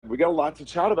got a lot to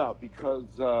chat about because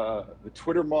the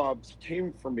Twitter mobs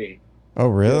came for me Oh, the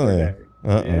other really? day.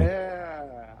 Uh-oh.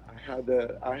 Yeah,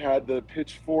 I had the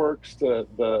pitchforks,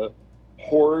 the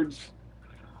hordes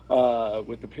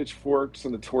with the pitchforks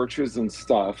and the torches and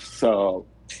stuff. So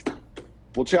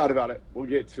we'll chat about it. We'll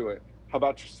get to it. How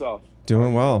about yourself? How are Doing you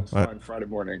doing well. this fine Friday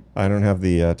morning? I don't have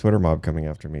the Twitter mob coming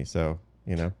after me, so,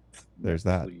 you know, Yeah, there's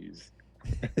that. please.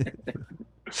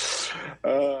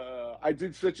 I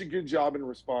did such a good job in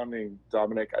responding,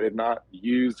 Dominic. I did not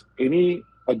use any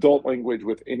adult language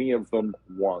with any of them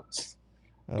once.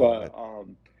 I love But it.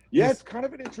 yeah, He's it's kind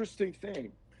of an interesting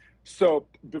thing. So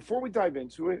before we dive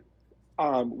into it,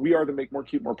 we are the Make More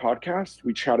Keep More podcast.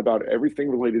 We chat about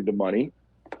everything related to money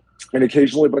and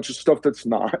occasionally a bunch of stuff that's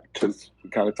not, because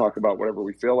we kind of talk about whatever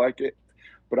we feel like it.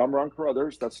 But I'm Ron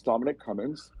Carruthers. That's Dominic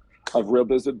Cummins of Real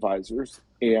Biz Advisors.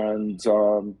 And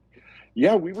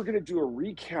yeah, we were going to do a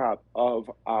recap of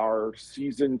our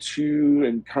season two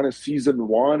and kind of season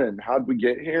one and how'd we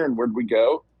get here and where'd we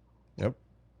go. Yep.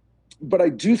 But I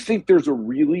do think there's a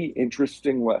really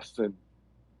interesting lesson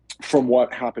from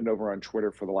what happened over on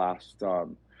Twitter for the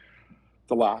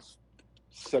last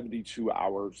 72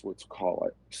 hours, let's call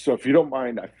it. So if you don't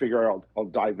mind, I figure I'll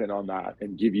dive in on that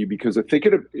and give you, because I think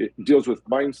it deals with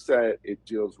mindset, it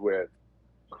deals with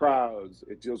crowds,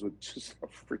 it deals with just how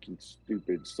freaking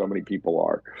stupid so many people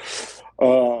are.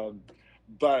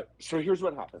 But so here's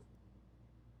what happened.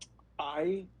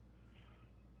 I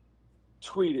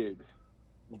tweeted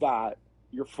that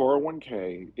your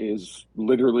 401k is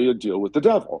literally a deal with the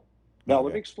devil. Now, Oh, let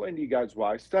yeah. me explain to you guys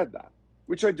why I said that,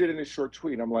 which I did in a short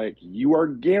tweet. I'm like, you are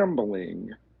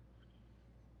gambling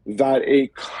that a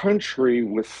country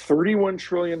with $31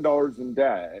 trillion in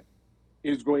debt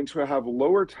is going to have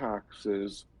lower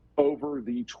taxes over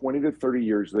the 20 to 30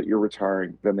 years that you're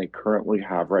retiring than they currently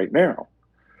have right now.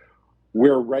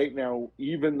 Where right now,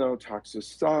 even though taxes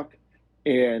suck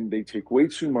and they take way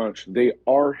too much, they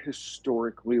are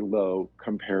historically low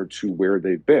compared to where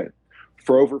they've been.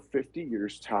 For over 50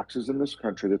 years, taxes in this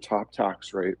country, the top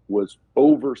tax rate was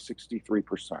over 63%.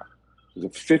 It was a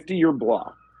 50-year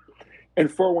block. And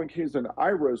 401ks and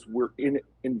IRAs were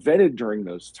invented during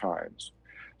those times.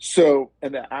 So,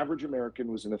 and the average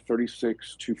American was in a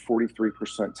 36 to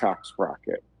 43% tax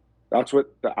bracket. That's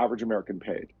what the average American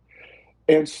paid.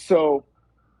 And so,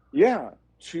 yeah,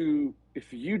 to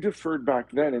if you deferred back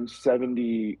then in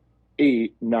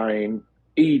 78, 9,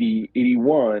 80,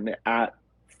 81 at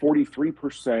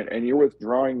 43% and you're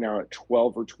withdrawing now at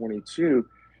 12 or 22,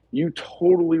 you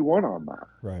totally won on that.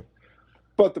 Right.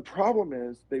 But the problem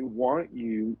is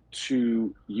you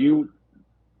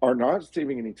are not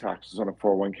saving any taxes on a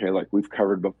 401k like we've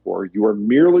covered before. You are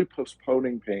merely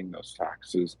postponing paying those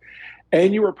taxes,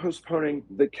 and you are postponing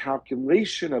the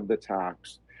calculation of the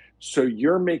tax. So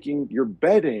you're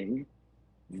betting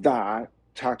that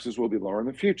taxes will be lower in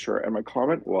the future. And my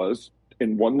comment was,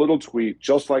 in one little tweet,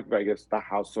 just like Vegas, the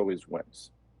house always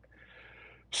wins.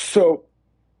 So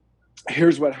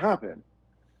here's what happened.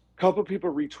 A couple of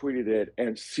people retweeted it,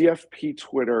 and CFP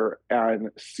Twitter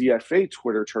and CFA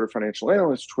Twitter, Charter Financial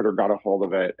Analyst Twitter, got a hold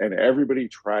of it, and everybody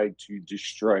tried to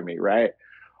destroy me, right?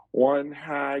 One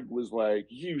hag was like,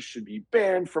 you should be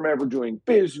banned from ever doing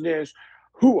business.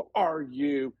 Who are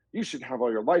you? You should have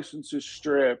all your licenses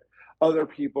stripped. Other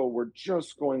people were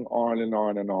just going on and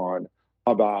on and on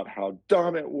about how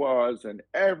dumb it was, and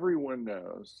everyone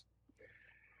knows.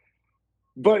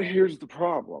 But here's the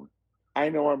problem. I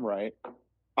know I'm right.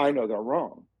 I know they're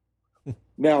wrong.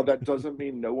 Now, that doesn't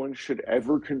mean no one should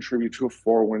ever contribute to a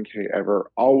 401k ever.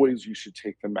 Always you should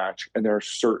take the match. And there are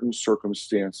certain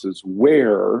circumstances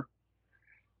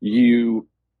you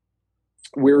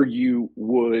where you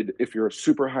would, if you're a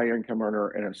super high income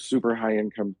earner in a super high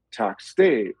income tax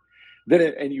state,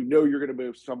 and you know you're going to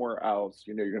move somewhere else,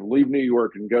 you know you're going to leave New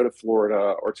York and go to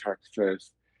Florida or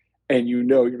Texas, and you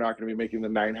know you're not going to be making the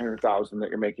 900,000 that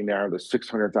you're making now, or the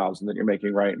 600,000 that you're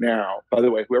making right now. By the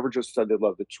way, whoever just said they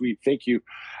love the tweet, thank you.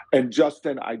 And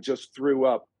Justin, I just threw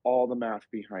up all the math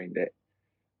behind it.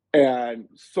 And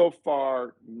so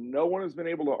far, no one has been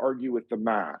able to argue with the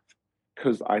math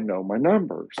because I know my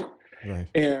numbers. Right.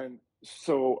 And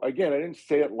so again, I didn't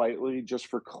say it lightly just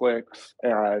for clicks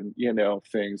and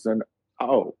things. And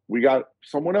oh, we got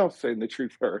someone else saying the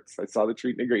truth hurts. I saw the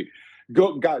tweet and agreed.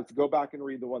 Go back and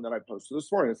read the one that I posted this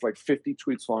morning. It's like 50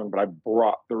 tweets long, but I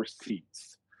brought the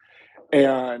receipts.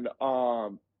 And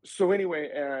so anyway,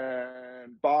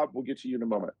 and Bob, we'll get to you in a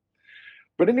moment.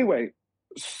 But anyway,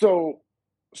 so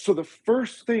the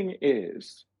first thing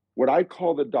is what I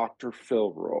call the Dr.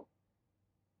 Phil rule.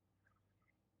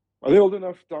 Are they old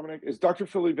enough, Dominic? Is Dr.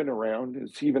 Phil even around?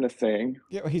 Is he even a thing?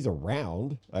 Yeah, he's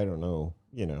around. I don't know.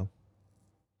 you know.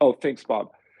 Oh, thanks, Bob.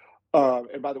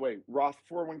 And by the way, Roth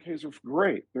 401ks are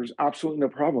great. There's absolutely no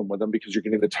problem with them because you're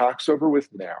getting the tax over with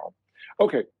now.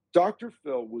 Okay, Dr.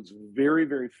 Phil was very,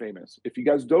 very famous. If you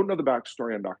guys don't know the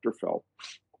backstory on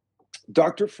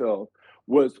Dr. Phil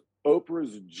was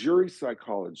Oprah's jury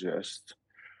psychologist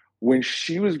when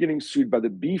she was getting sued by the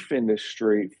beef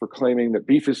industry for claiming that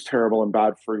beef is terrible and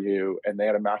bad for you, and they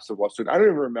had a massive lawsuit. I don't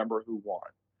even remember who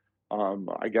won.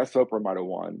 I guess Oprah might have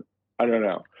won. I don't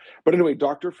know. But anyway,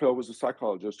 Dr. Phil was a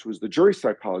psychologist who was the jury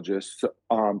psychologist,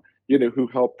 who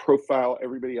helped profile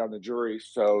everybody on the jury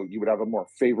so you would have a more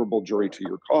favorable jury to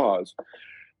your cause.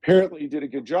 Apparently, he did a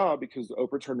good job because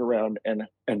Oprah turned around and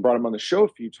brought him on the show a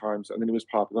few times, and then he was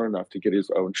popular enough to get his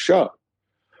own show.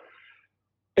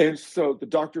 And so the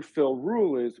Dr. Phil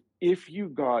rule is if you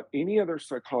got any other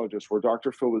psychologist where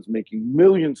Dr. Phil was making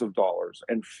millions of dollars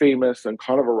and famous and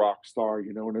kind of a rock star,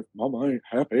 and if mama ain't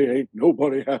happy, ain't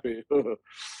nobody happy.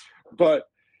 But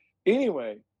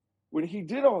anyway, when he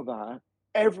did all that,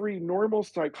 every normal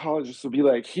psychologist would be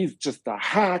like, he's just a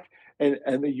hack. And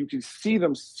then you can see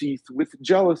them seethe with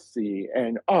jealousy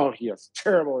and, oh, he has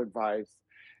terrible advice.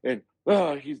 And,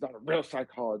 oh, he's not a real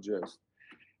psychologist.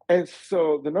 And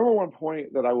so the number one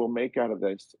point that I will make out of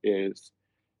this is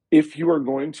if you are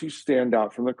going to stand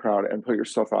out from the crowd and put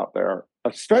yourself out there,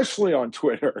 especially on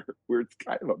Twitter, where it's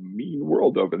kind of a mean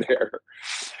world over there,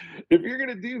 if you're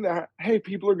going to do that, hey,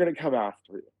 people are going to come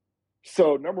after you.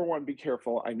 So number one, be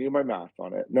careful. I knew my math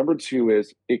on it. Number two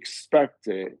is expect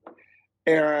it.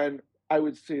 And I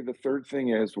would say the third thing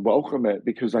is welcome it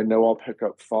because I know I'll pick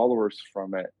up followers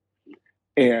from it.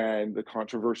 And the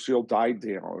controversy will die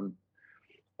down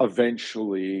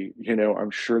eventually. I'm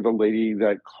sure the lady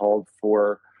that called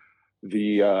for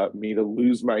the me to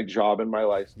lose my job and my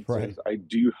licenses, Right. I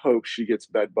do hope she gets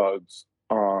bed bugs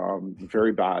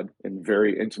very bad in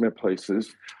very intimate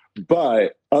places.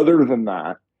 But other than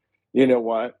that, you know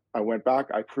what? I went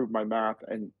back, I proved my math,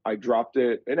 and I dropped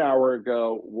it an hour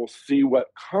ago. We'll see what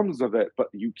comes of it, but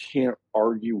you can't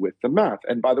argue with the math.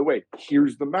 And by the way,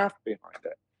 here's the math behind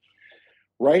it.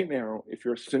 Right now, if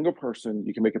you're a single person,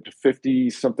 you can make up to 50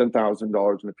 something thousand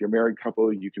dollars. And if you're a married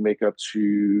couple, you can make up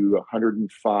to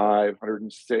 105,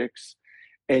 106.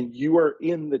 And you are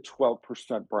in the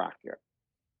 12% bracket.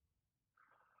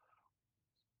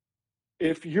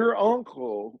 If your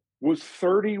uncle was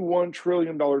 $31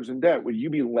 trillion in debt, would you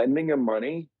be lending him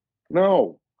money?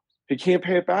 No, he can't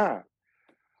pay it back.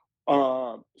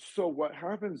 So what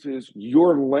happens is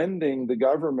you're lending the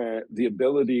government the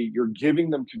ability, you're giving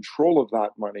them control of that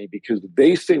money because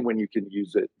they say when you can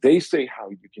use it, they say how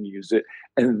you can use it,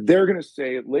 and they're going to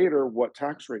say later what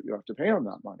tax rate you have to pay on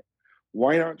that money.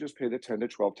 Why not just pay the 10 to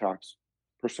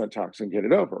 12% tax and get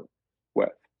it over with?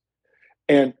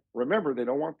 And remember, they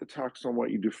don't want the tax on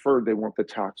what you deferred, they want the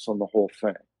tax on the whole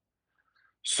thing.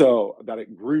 So that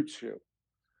it grew to.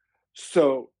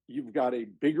 So you've got a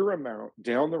bigger amount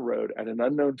down the road at an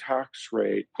unknown tax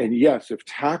rate. And yes, if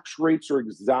tax rates are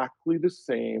exactly the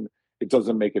same, it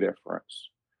doesn't make a difference.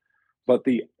 But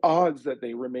the odds that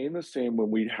they remain the same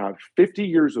when we have 50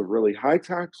 years of really high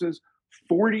taxes,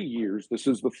 40 years, this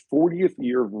is the 40th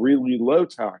year of really low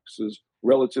taxes,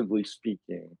 relatively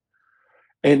speaking.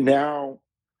 And now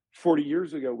 40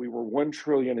 years ago, we were 1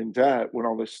 trillion in debt when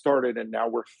all this started, and now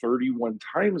we're 31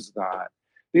 times that.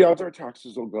 The odds our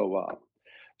taxes will go up.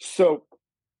 So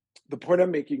the point I'm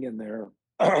making in there,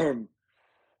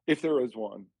 if there is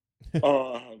one,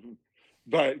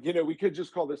 but we could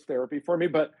just call this therapy for me.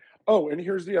 But and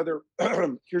here's the other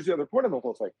here's the other point of the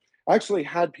whole thing. I actually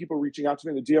had people reaching out to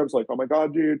me in the DMs like, "Oh my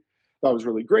god, dude, that was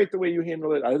really great the way you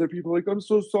handled it." Other people like, "I'm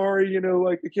so sorry,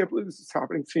 like I can't believe this is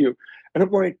happening to you." And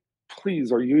I'm like,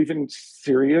 please, are you even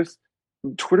serious?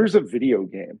 Twitter's a video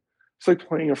game. It's like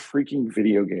playing a freaking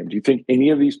video game. Do you think any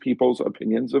of these people's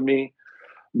opinions of me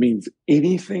means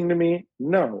anything to me?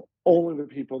 No, only the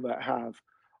people that have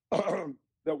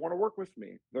that want to work with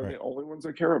me. They're Right. the only ones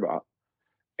I care about.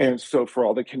 And so for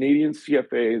all the Canadian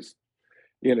CFAs,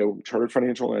 chartered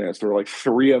financial analysts, there were like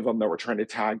three of them that were trying to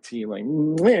tag team, like,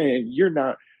 man, you're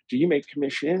not, do you make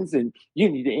commissions? And you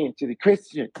need to answer the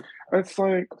question. And it's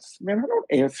like, man, I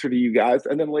don't answer to you guys.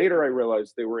 And then later I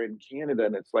realized they were in Canada,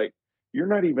 and it's like, you're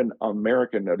not even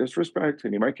American. No disrespect to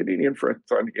any of my Canadian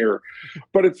friends on here.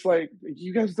 But it's like,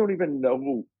 you guys don't even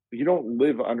know, you don't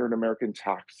live under an American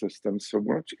tax system. So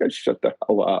why don't you guys shut the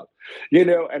hell up?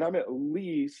 And I'm at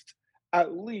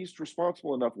least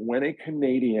responsible enough when a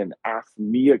Canadian asks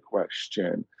me a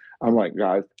question, I'm like,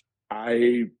 guys,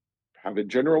 I have a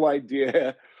general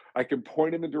idea. I can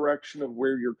point in the direction of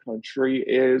where your country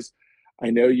is. I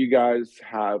know you guys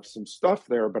have some stuff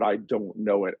there, but I don't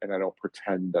know it and I don't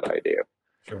pretend that I do.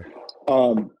 Sure.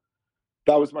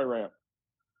 That was my rant.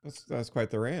 That's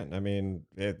quite the rant. I mean,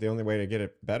 the only way to get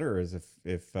it better is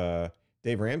if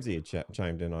Dave Ramsey had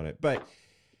chimed in on it. But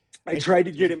I tried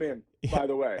to get him in, yeah, by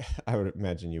the way. I would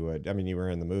imagine you would. I mean, you were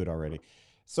in the mood already.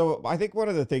 So I think one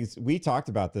of the things we talked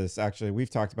about this, actually, we've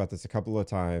talked about this a couple of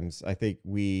times. I think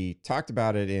we talked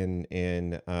about it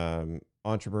in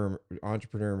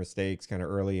entrepreneur mistakes kind of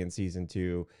early in season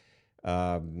 2,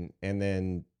 and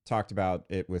then talked about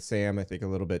it with Sam. I think a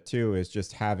little bit too is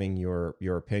just having your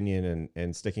opinion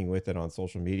and sticking with it on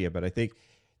social media. But I think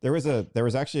there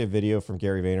was actually a video from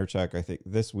Gary Vaynerchuk, I think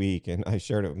this week, and I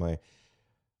shared it with my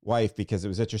wife because it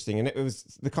was interesting, and it was,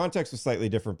 the context was slightly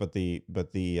different, but the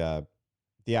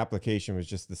application was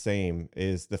just the same.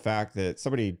 Is the fact that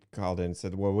somebody called in and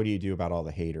said, well, what do you do about all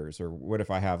the haters? Or what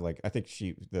if I have, like, I think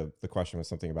the question was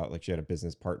something about, like, she had a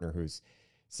business partner who's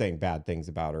saying bad things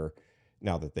about her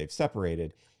now that they've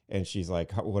separated. And she's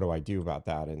like, what do I do about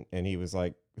that? And he was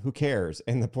like, who cares?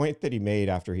 And the point that he made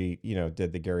after he,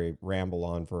 did the Gary ramble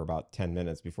on for about 10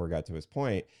 minutes before he got to his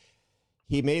point,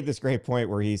 he made this great point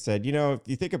where he said, if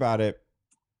you think about it,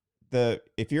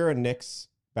 if you're a Knicks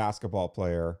basketball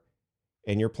player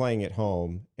and you're playing at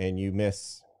home and you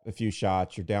miss a few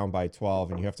shots, you're down by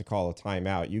 12 and you have to call a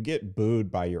timeout, you get booed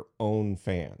by your own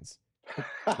fans.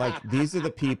 Like, these are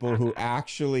the people who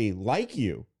actually like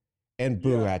you and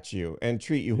boo at you and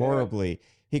treat you horribly.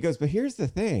 He goes, but here's the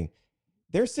thing.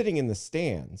 They're sitting in the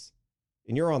stands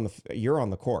and you're on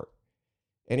the court.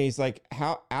 And he's like,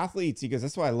 how athletes, he goes,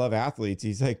 that's why I love athletes.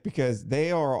 He's like, because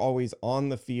they are always on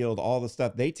the field, all the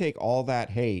stuff. They take all that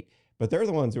hate, but they're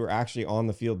the ones who are actually on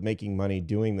the field making money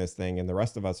doing this thing. And the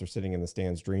rest of us are sitting in the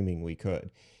stands dreaming we could.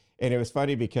 And it was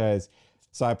funny because,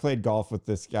 so I played golf with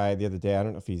this guy the other day. I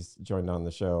don't know if he's joined on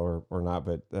the show or not,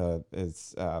 but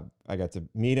I got to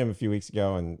meet him a few weeks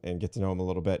ago and get to know him a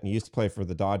little bit. And he used to play for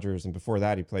the Dodgers. And before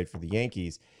that, he played for the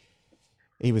Yankees.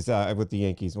 He was with the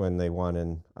Yankees when they won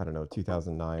in, I don't know,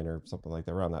 2009 or something like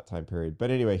that, around that time period. But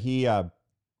anyway,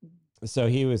 so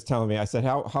he was telling me, I said,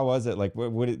 how was it? Like,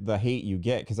 what the hate you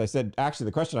get? Because I said, actually,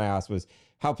 the question I asked was,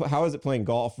 how is it playing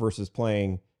golf versus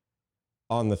playing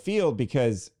on the field?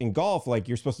 Because in golf, like,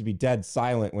 you're supposed to be dead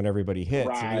silent when everybody hits.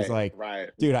 Right, and he's like,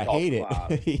 dude, I hate it.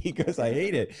 He goes, I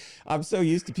hate it. I'm so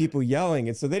used to people yelling.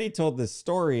 And so then he told this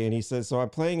story and he says, so I'm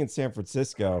playing in San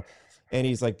Francisco. And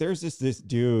he's like, there's this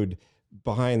dude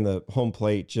behind the home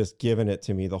plate just giving it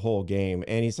to me the whole game.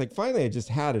 And he's like, finally, I just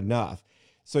had enough.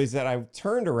 So he said, I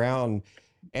turned around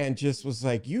and just was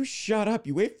like, you shut up.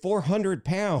 You weigh 400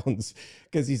 pounds.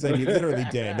 Because he said he literally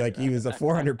did. Like, he was a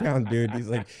 400-pound dude. He's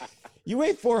like, you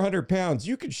weigh 400 pounds.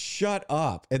 You could shut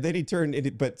up. And then he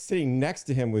turned, but sitting next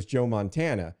to him was Joe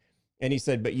Montana. And he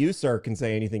said, but you, sir, can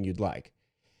say anything you'd like.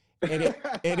 And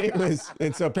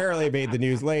so apparently it made the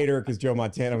news later because Joe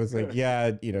Montana was like, yeah,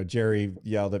 Jerry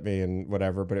yelled at me and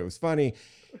whatever, but it was funny.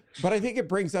 But I think it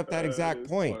brings up that exact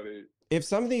point. Funny. If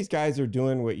some of these guys are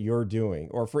doing what you're doing,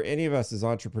 or for any of us as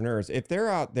entrepreneurs, if they're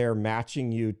out there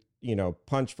matching you,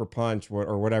 punch for punch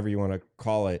or whatever you want to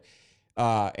call it,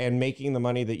 and making the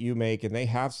money that you make, and they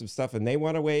have some stuff and they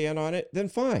want to weigh in on it, then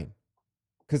fine.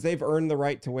 Because they've earned the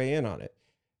right to weigh in on it.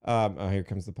 Oh, here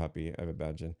comes the puppy, I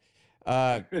imagine.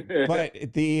 But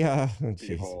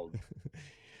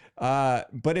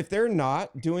but if they're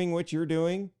not doing what you're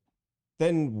doing,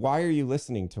 then why are you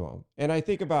listening to them? And I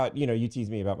think about, you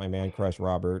tease me about my man crush,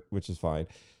 Robert, which is fine.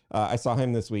 I saw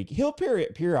him this week. He'll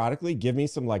periodically give me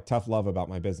some like tough love about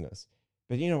my business,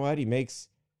 but you know what? He makes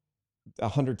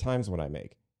 100 times what I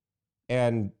make.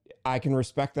 And I can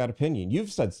respect that opinion.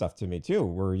 You've said stuff to me too,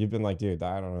 where you've been like, dude,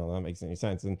 I don't know, that makes any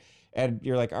sense. And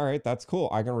you're like, all right, that's cool.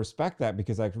 I can respect that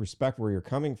because I can respect where you're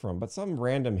coming from. But some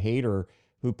random hater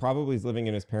who probably is living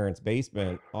in his parents'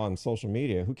 basement on social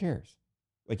media, who cares?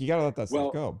 Like, you got to let that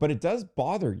stuff go. But it does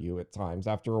bother you at times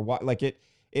after a while. Like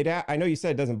I know you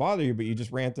said it doesn't bother you, but you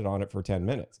just ranted on it for 10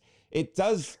 minutes. It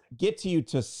does get to you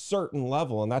to a certain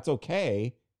level, and that's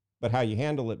okay. But how you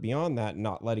handle it beyond that,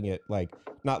 not letting it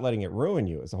ruin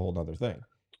you, is a whole other thing.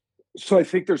 So I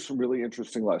think there's some really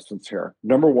interesting lessons here.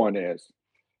 Number one is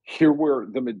here where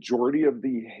the majority of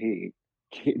the hate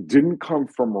didn't come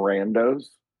from randos,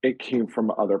 it came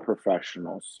from other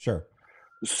professionals. Sure.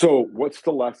 So what's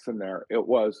the lesson there? It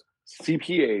was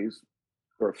CPAs.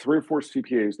 There were 3 or 4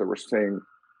 CPAs that were saying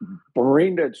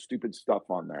brain dead stupid stuff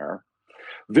on there.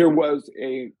 There was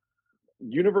a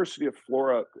University of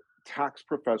Florida tax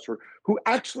professor who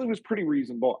actually was pretty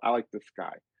reasonable. I like this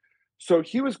guy. So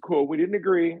he was cool. We didn't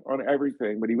agree on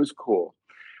everything, but he was cool.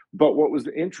 But what was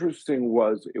interesting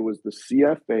was it was the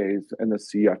CFAs and the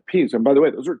CFPs. And by the way,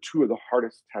 those are 2 of the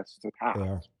hardest tests to pass.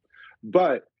 Yeah.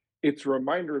 But it's a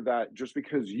reminder that just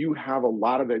because you have a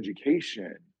lot of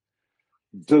education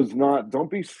does not, don't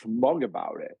be smug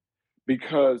about it,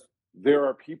 because there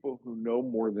are people who know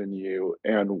more than you.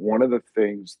 And one of the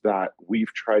things that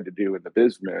we've tried to do in the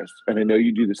business, and I know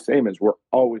you do the same, is we're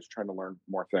always trying to learn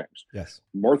Yes.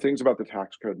 more things about the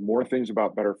tax code, more things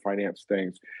about better finance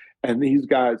things. And these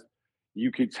guys,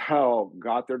 you could tell,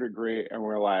 got their degree and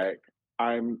were like,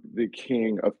 I'm the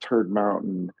king of Turd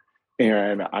Mountain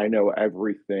and I know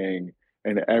everything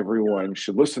and everyone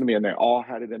should listen to me. And they all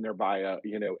had it in their bio,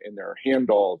 in their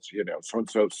handles, so and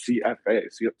so CFA,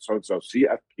 so and so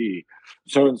CFP,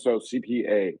 so and so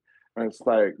CPA. And it's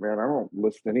like, man, I don't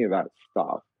listen to any of that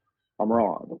stuff. I'm Right.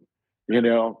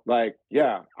 wrong. Like,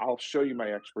 yeah, I'll show you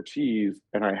my expertise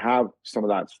and I have some of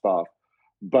that stuff.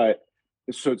 But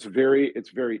so it's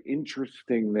very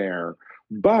interesting there.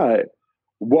 But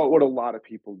what would a lot of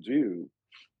people do?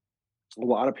 A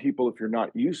lot of people, if you're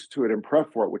not used to it and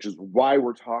prep for it, which is why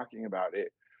we're talking about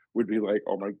it, would be like,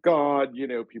 oh my God,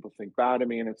 people think bad of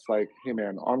me. And it's like, hey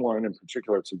man, online in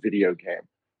particular, it's a video game,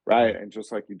 right? Right. And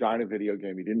just like you die in a video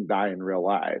game, you didn't die in real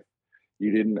life.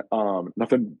 You didn't,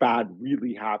 nothing bad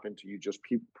really happened to you. Just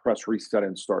press reset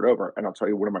and start over. And I'll tell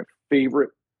you, one of my favorite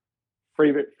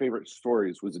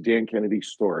stories was a Dan Kennedy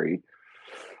story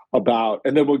about,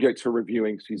 and then we'll get to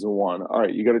reviewing season one. All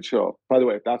right, you got to chill. By the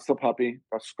way, that's the puppy.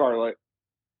 That's Scarlet.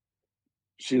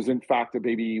 She is in fact a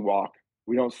baby Ewok.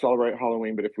 We don't celebrate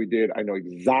Halloween, but if we did, I know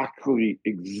exactly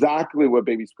what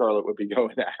baby Scarlet would be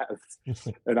going as.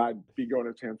 And I'd be going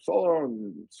as Han Solo,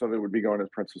 and so they would be going as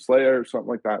Princess Leia or something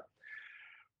like that.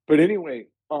 But anyway,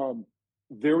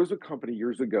 there was a company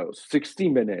years ago, 60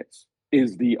 Minutes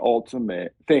is the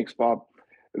ultimate. Thanks, Bob.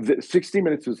 60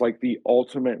 Minutes is like the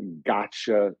ultimate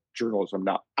gotcha journalism.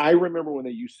 Now, I remember when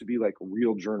they used to be like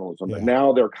real journalism, but Yeah.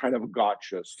 now they're kind of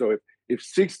gotcha. So if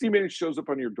 60 Minutes shows up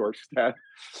on your doorstep,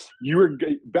 you were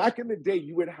back in the day,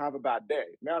 you would have a bad day.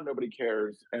 Now nobody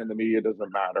cares and the media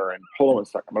doesn't matter. And hold on a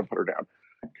second, I'm gonna put her down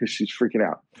because she's freaking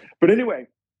out. But anyway,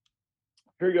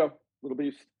 here you go, little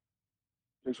beast.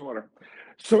 Take some water.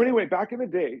 So anyway, back in the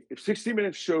day, if 60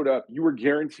 Minutes showed up, you were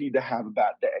guaranteed to have a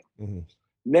bad day. Mhm.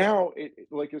 Now,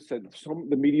 like I said,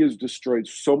 the media has destroyed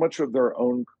so much of their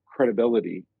own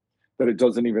credibility that it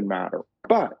doesn't even matter.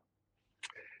 But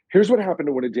here's what happened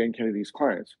to one of Dan Kennedy's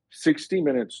clients. 60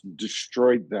 Minutes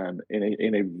destroyed them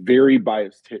in a very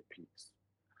biased hit piece.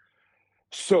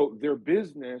 So their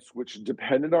business, which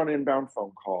depended on inbound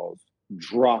phone calls,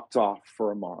 dropped off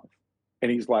for a month.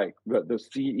 And he's like, the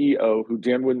CEO, who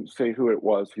Dan wouldn't say who it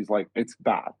was, he's like, it's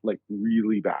bad, like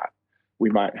really bad. We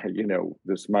might,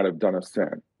 this might have done us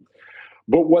in.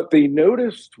 But what they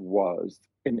noticed was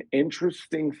an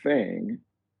interesting thing,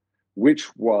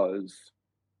 which was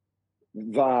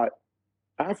that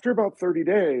after about 30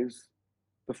 days,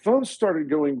 the phone started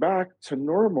going back to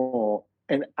normal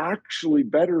and actually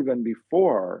better than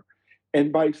before.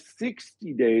 And by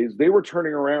 60 days, they were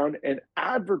turning around and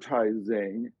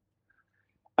advertising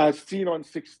as seen on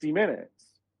 60 Minutes.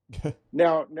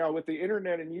 Now with the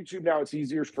internet and YouTube, now it's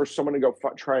easier for someone to go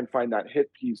try and find that hit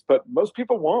piece, but most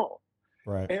people won't.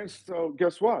 Right. And so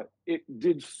guess what? It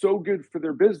did so good for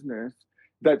their business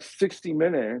that 60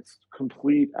 Minutes,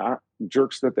 complete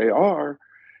jerks that they are,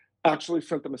 actually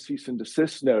sent them a cease and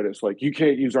desist notice. Like, you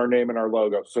can't use our name and our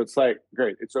logo. So it's like,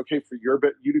 great, it's okay for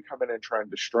you to come in and try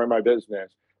and destroy my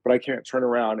business, but I can't turn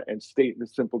around and state the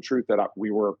simple truth that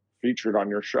we were featured on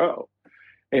your show.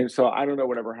 And so I don't know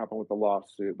whatever happened with the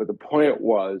lawsuit, but the point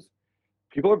was,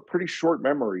 people have pretty short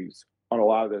memories on a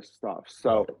lot of this stuff.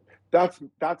 So that's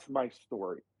my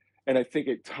story. And I think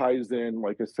it ties in,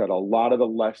 like I said, a lot of the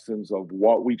lessons of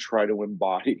what we try to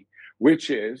embody, which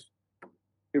is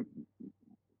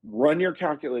run your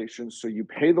calculations so you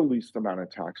pay the least amount of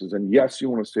taxes. And yes, you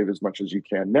want to save as much as you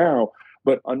can now,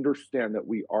 but understand that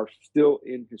we are still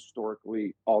in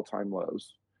historically all-time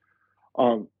lows.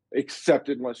 Except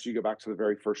unless you go back to the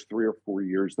very first 3 or 4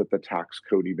 years that the tax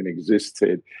code even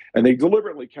existed. And they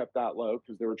deliberately kept that low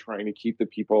because they were trying to keep the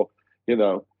people,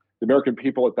 the American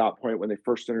people at that point, when they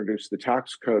first introduced the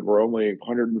tax code, were only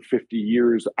 150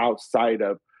 years outside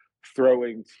of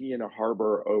throwing tea in a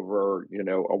harbor over, a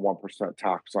 1%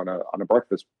 tax on a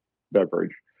breakfast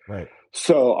beverage. Right.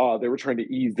 So they were trying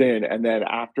to ease in. And then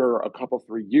after a couple,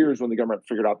 3 years, when the government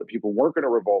figured out that people weren't going to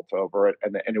revolt over it,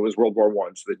 and it was World War I,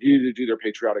 so they needed to do their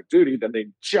patriotic duty, then they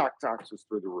jacked taxes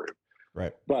through the roof.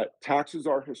 Right. But taxes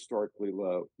are historically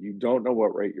low. You don't know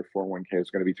what rate your 401k is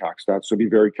going to be taxed at, so be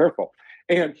very careful.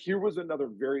 And here was another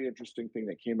very interesting thing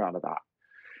that came out of that.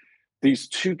 These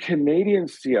 2 Canadian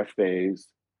CFAs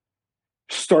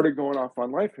started going off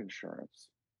on life insurance.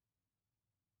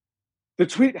 The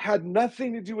tweet had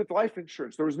nothing to do with life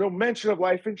insurance. There was no mention of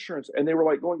life insurance. And they were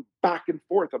like going back and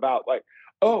forth about like,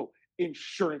 oh,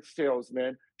 insurance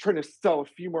salesman trying to sell a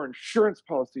few more insurance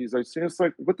policies. I say, it's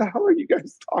like, what the hell are you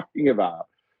guys talking about?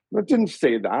 I didn't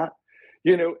say that.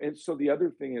 And so the other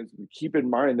thing is keep in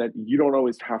mind that you don't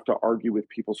always have to argue with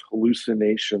people's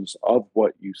hallucinations of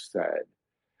what you said.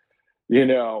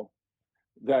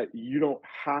 That you don't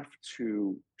have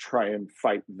to try and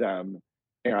fight them.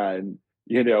 And,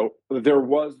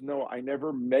 I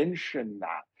never mentioned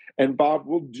that. And Bob,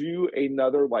 we'll do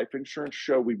another life insurance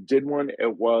show. We did one.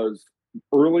 It was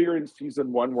earlier in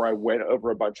season 1 where I went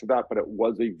over a bunch of that, but it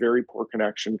was a very poor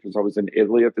connection because I was in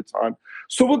Italy at the time.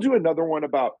 So we'll do another one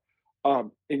about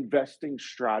investing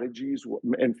strategies.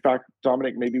 In fact,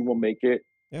 Dominic, maybe we'll make it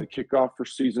the kickoff for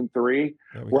season 3,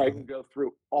 where I can go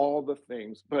through all the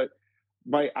things. But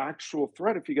my actual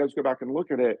thread, if you guys go back and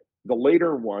look at it, the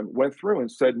later one went through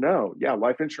and said, no, yeah,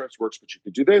 life insurance works, but you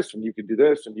could do this, and you can do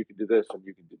this, and you can do this, and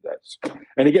you can do this.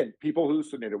 And again, people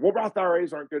hallucinated. Well, Roth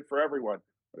IRAs aren't good for everyone.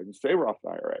 I didn't say Roth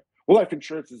IRA. Well, life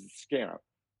insurance is a scam.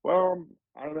 Well,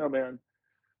 I don't know, man.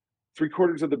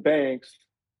 3/4 of the banks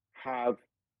have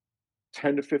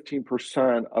 10 to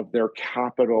 15% of their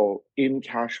capital in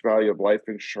cash value of life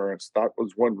insurance. That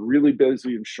was one really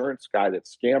busy insurance guy that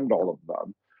scammed all of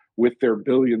them with their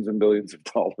billions and billions of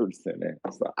dollars in it.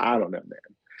 So I don't know, man.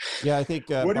 Yeah, I think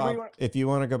Bob, if you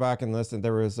want to go back and listen,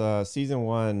 there was season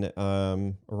 1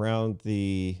 around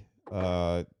the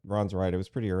Ron's right. It was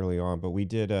pretty early on, but we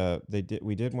did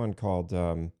one called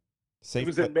Safe. It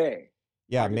was in May.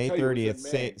 Yeah, May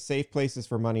 30th. Safe places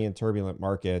for money in turbulent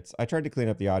markets. I tried to clean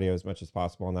up the audio as much as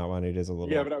possible on that one. It is a little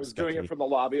but I was sketchy. Doing it from the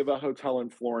lobby of a hotel in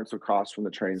Florence across from the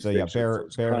train station. So yeah,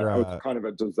 it was kind of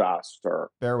a disaster.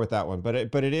 Bear with that one, but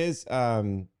it is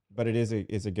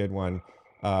a good one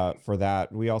for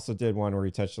that. We also did one where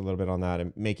we touched a little bit on that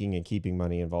and making and keeping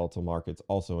money in volatile markets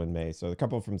also in May. So a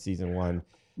couple from season 1.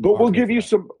 But we'll give you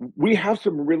we have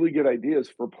some really good ideas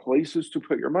for places to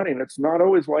put your money. And it's not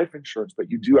always life insurance, but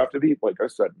you do have to be, like I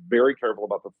said, very careful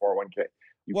about the 401k.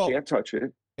 You can't touch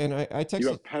it. And I texted. You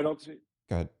have penalty.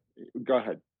 Go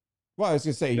ahead. Well, I was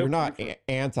going to say, you're not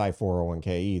anti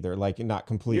 401k either, like not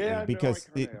completely, because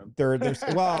there's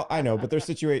well, I know, but there's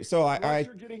situations. So unless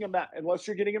you're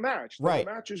getting a match, right?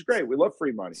 The match is great. We love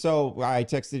free money. So I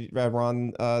texted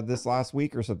Ron this last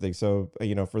week or something. So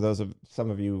for some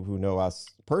of you who know us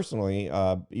personally,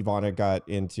 Ivana got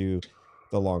into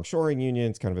the longshoring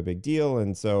union. It's kind of a big deal,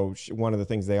 and so one of the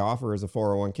things they offer is a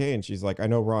 401k. And she's like, I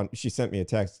know Ron. She sent me a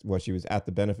text while she was at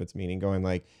the benefits meeting, going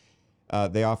like,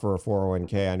 they offer a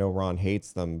 401k. I know Ron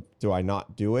hates them. Do I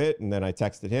not do it? And then I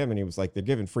texted him, and he was like, "They're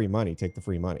giving free money. Take the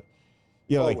free money."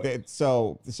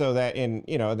 So that, and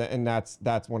and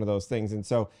that's one of those things. And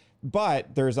so,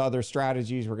 but there's other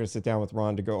strategies. We're going to sit down with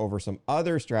Ron to go over some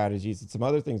other strategies and some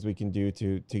other things we can do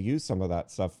to use some of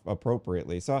that stuff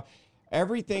appropriately. So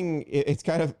everything, it's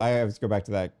kind of, I always go back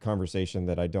to that conversation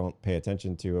that I don't pay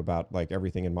attention to about like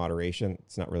everything in moderation.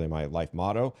 It's not really my life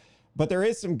motto. But there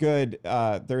is some good,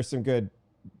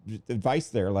 advice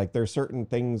there. Like there's certain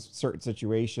things, certain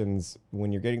situations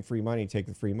when you're getting free money, take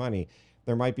the free money.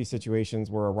 There might be situations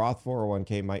where a Roth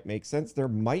 401k might make sense. There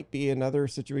might be another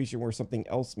situation where something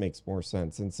else makes more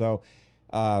sense. And so,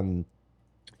 I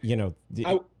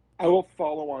will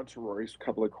follow on to Rory's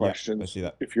couple of questions. Yeah, I see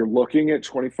that. If you're looking at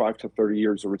 25 to 30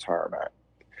 years of retirement,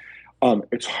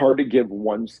 it's hard to give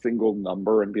one single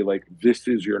number and be like, this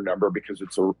is your number, because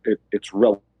it's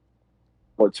relative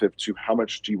to how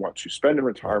much do you want to spend in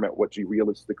retirement? What do you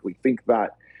realistically think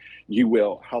that you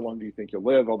will? How long do you think you'll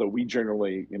live? Although we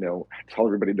generally, tell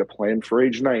everybody to plan for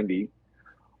age 90.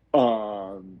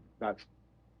 That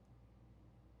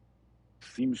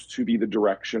seems to be the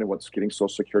direction and what's getting Social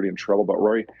Security in trouble. But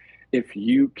Rory, if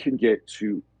you can get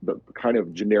to the kind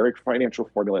of generic financial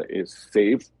formula is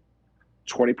save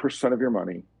 20% of your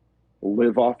money,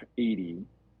 live off 80,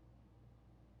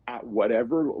 at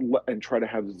whatever, and try to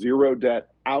have zero debt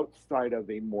outside of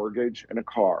a mortgage and a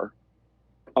car,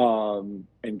 and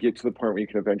get to the point where you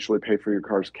can eventually pay for your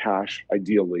car's cash,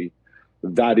 ideally.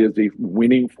 That is a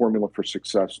winning formula for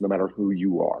success, no matter who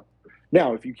you are.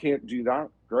 Now, if you can't do that,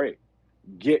 great.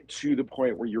 Get to the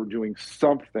point where you're doing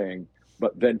something,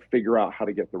 but then figure out how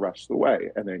to get the rest of the way.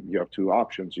 And then you have two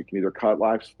options. You can either cut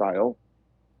lifestyle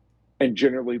and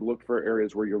generally look for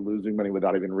areas where you're losing money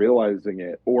without even realizing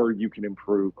it, or you can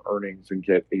improve earnings and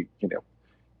get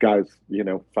guys,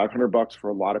 $500 for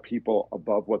a lot of people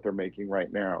above what they're making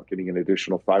right now. Getting an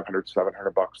additional $500,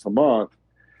 $700 a month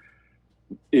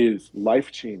is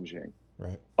life-changing.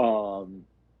 Right.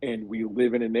 And we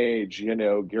live in an age,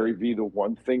 Gary Vee, the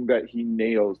one thing that he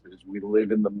nails is we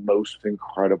live in the most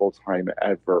incredible time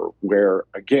ever, where,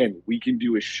 again, we can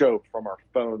do a show from our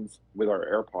phones with our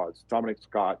AirPods. Dominic's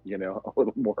got, a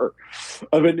little more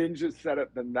of a ninja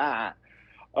setup than that.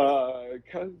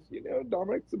 Because,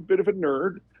 Dominic's a bit of a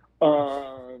nerd.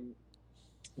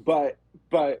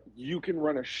 But you can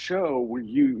run a show where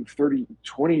 20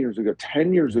 years ago,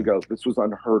 10 years ago, this was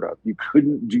unheard of. You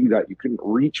couldn't do that. You couldn't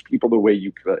reach people the way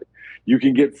you could. You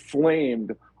can get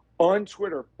flamed on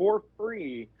Twitter for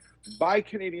free by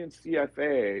Canadian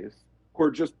CFAs who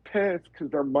are just pissed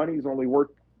because their money's only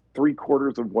worth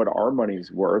 3/4 of what our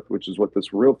money's worth, which is what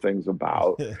this real thing's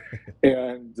about.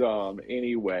 And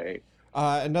anyway,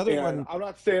 another one. I'm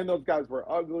not saying those guys were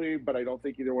ugly, but I don't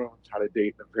think either one of them had a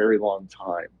date in a very long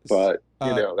time. But,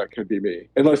 that could be me.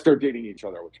 Unless they're dating each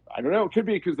other, which I don't know. It could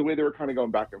be because the way they were kind of going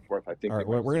back and forth, I think. All right,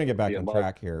 we're going to get back on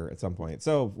track here at some point.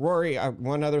 So, Rory,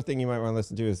 one other thing you might want to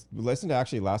listen to is listen to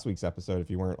actually last week's episode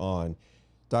if you weren't on.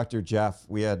 Dr. Jeff,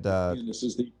 we had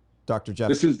Dr.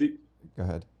 Jeff. Go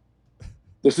ahead.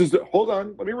 Hold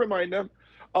on. Let me remind them.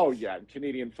 Oh, yeah,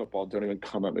 Canadian football, don't even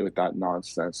come at me with that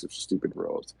nonsense of stupid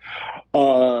rules.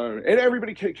 And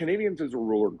everybody, Canadians as a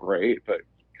rule are great, but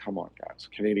come on, guys.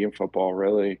 Canadian football,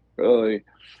 really? Really?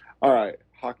 All right,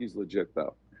 hockey's legit,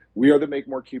 though. We are the Make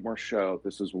More, Keep More show.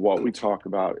 This is what we talk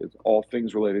about. It's all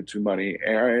things related to money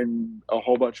and a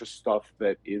whole bunch of stuff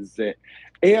that isn't.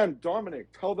 And, Dominic,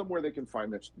 tell them where they can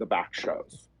find the back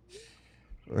shows.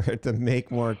 We're at the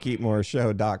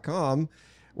MakeMoreKeepMoreShow.com,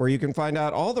 where you can find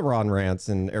out all the Ron rants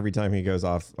and every time he goes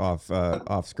off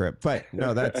script. But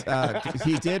no, that's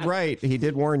he did write. He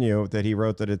did warn you that he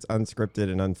wrote that it's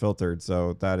unscripted and unfiltered.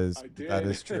 So that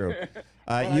is true.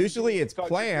 Usually it's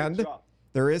planned.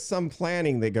 There is some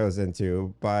planning that goes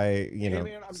into by man,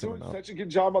 I'm doing such a good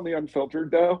job on the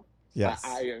unfiltered though. Yes,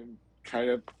 I am kind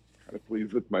of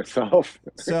pleased with myself.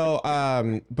 So,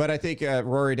 but I think,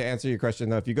 Rory, to answer your question,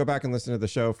 though, if you go back and listen to the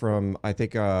show from, I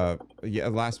think,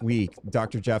 last week,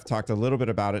 Dr. Jeff talked a little bit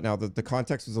about it. Now, the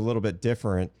context was a little bit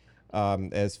different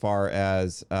as far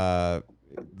as the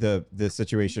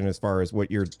situation, as far as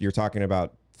what you're talking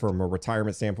about from a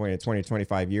retirement standpoint in 20,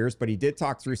 25 years. But he did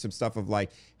talk through some stuff of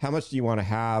like, how much do you want to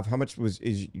have? How much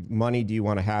money do you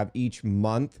want to have each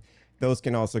month? Those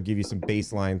can also give you some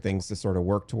baseline things to sort of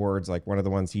work towards. Like one of the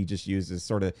ones he just used is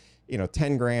sort of,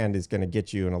 10 grand is going to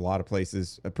get you in a lot of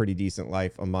places a pretty decent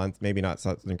life a month. Maybe not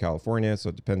Southern California, so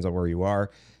it depends on where you are,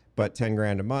 but 10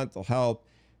 grand a month will help.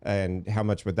 And how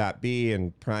much would that be?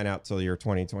 And plan out till you're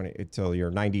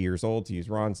 90 years old, to use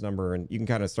Ron's number, and you can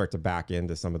kind of start to back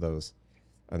into some of those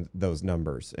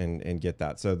numbers and get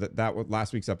that. So that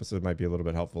last week's episode might be a little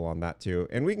bit helpful on that too.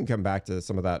 And we can come back to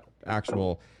some of that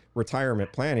actual retirement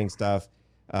planning stuff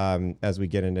as we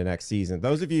get into next season.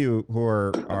 Those of you who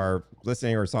are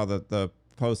listening or saw the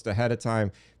post ahead of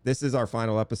time, this is our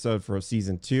final episode for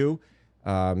season 2.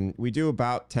 We do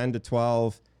about 10 to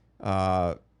 12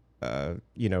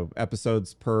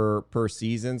 episodes per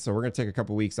season. So we're going to take a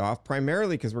couple weeks off,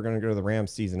 primarily because we're going to go to the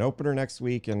Rams season opener next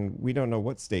week, and we don't know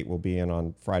what state we'll be in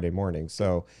on Friday morning.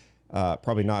 So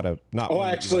probably not. Oh,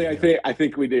 actually, I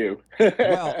think we do.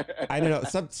 Well, I don't know.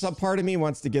 Some part of me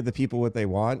wants to give the people what they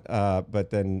want, but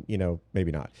then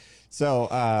maybe not. So,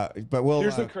 but we'll.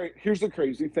 Here's the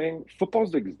crazy thing.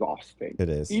 Football's exhausting. It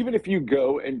is. Even if you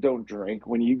go and don't drink,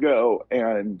 when you go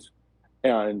and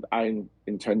I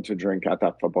intend to drink at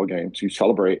that football game to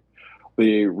celebrate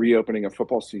the reopening of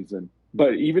football season.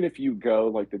 But even if you go,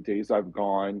 like the days I've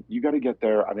gone, you got to get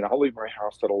there. I mean, I'll leave my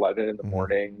house at 11 in the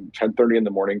morning, 10:30 in the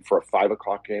morning for a 5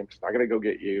 o'clock game because I got to go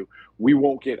get you. We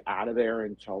won't get out of there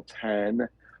until 10.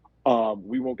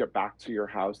 We won't get back to your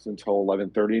house until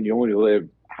 11:30, and you only live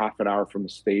half an hour from the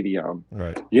stadium.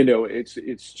 Right.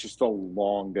 It's just a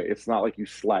long day. It's not like you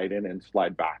slide in and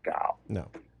slide back out. No,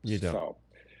 you don't. So,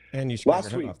 and you scream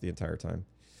your head off the entire time.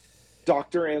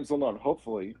 Dr. Anzalone,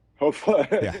 hopefully.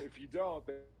 Yeah. If you don't,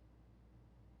 then...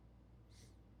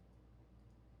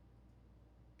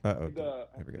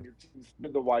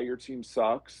 The why your team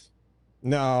sucks.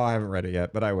 No, I haven't read it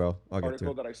yet, but I will. I'll get to it.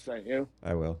 Article that I sent you.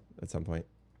 I will at some point.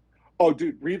 Oh,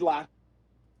 dude, read last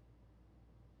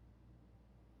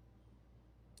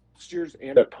year's,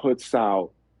 and it puts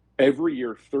out every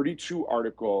year 32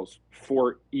 articles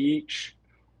for each.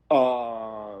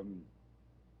 Oh,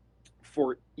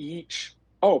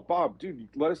 Bob, dude,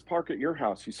 let us park at your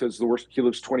house. He says he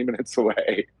lives 20 minutes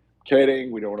away.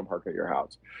 Kidding. We don't want to park at your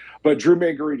house. But Drew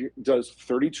Magary does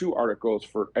 32 articles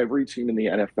for every team in the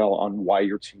NFL on why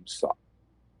your team sucks.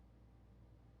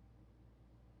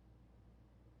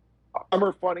 Some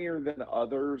are funnier than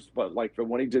others, but like the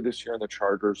one he did this year in the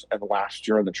Chargers and last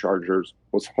year in the Chargers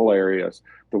was hilarious.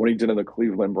 The one he did in the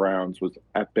Cleveland Browns was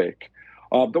epic.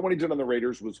 The one he did on the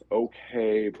Raiders was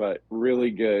okay, but really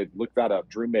good. Look that up.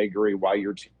 Drew Magery, Why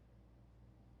Your Team.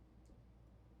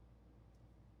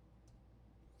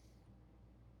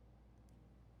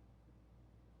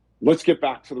 Let's get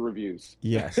back to the reviews.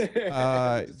 Yes.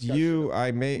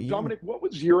 Dominic, what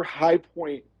was your high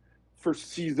point for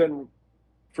season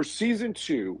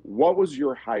 2? What was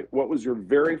your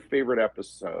very favorite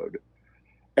episode,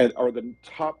 or the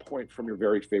top point from your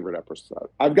very favorite episode?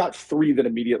 I've got 3 that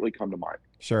immediately come to mind.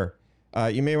 Sure.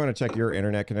 You may want to check your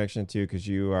internet connection too, because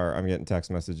I'm getting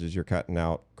text messages. You're cutting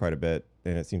out quite a bit,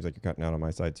 and it seems like you're cutting out on my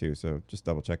side too. So just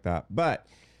double check that. But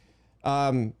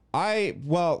I'm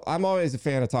always a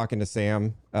fan of talking to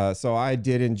Sam. So I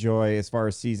did enjoy, as far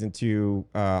as season 2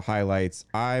 highlights,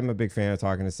 I'm a big fan of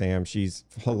talking to Sam. She's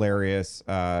hilarious.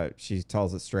 She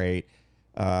tells it straight.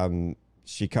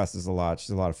 She cusses a lot.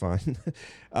 She's a lot of fun.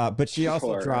 But she also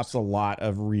hilarious. drops a lot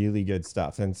of really good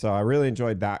stuff. And so I really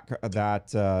enjoyed that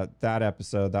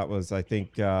episode. That was, I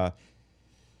think,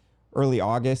 early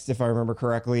August, if I remember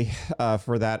correctly,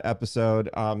 for that episode.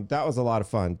 That was a lot of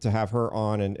fun to have her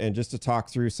on and just to talk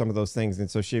through some of those things. And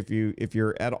so if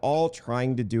you're at all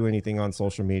trying to do anything on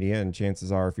social media, and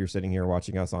chances are if you're sitting here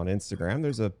watching us on Instagram,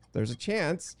 there's a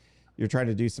chance you're trying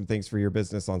to do some things for your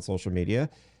business on social media.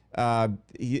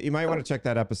 You might want to check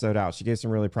that episode out. She gave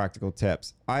some really practical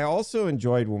tips. I also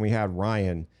enjoyed when we had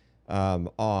Ryan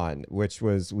on, which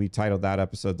was, we titled that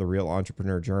episode The Real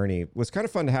Entrepreneur Journey. It was kind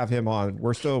of fun to have him on.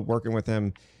 We're still working with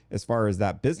him as far as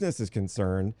that business is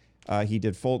concerned. He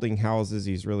did folding houses.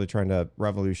 He's really trying to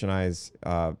revolutionize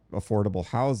affordable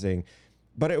housing.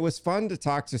 But it was fun to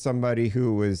talk to somebody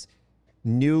who was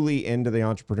newly into the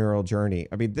entrepreneurial journey.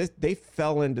 I mean, they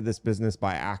fell into this business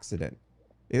by accident.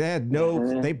 They had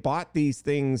they bought these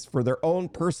things for their own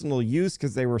personal use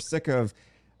because they were sick of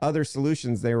other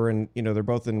solutions. They were in, they're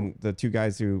both in, the 2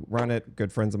 guys who run it,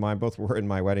 good friends of mine, both were in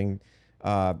my wedding,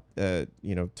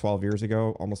 12 years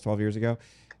ago, almost 12 years ago.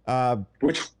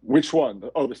 Which one?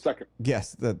 Oh, the second.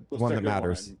 Yes. The one that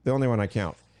matters. The only one I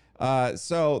count.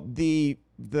 So they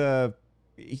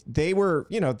were,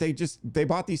 they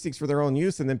bought these things for their own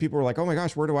use. And then people were like, oh my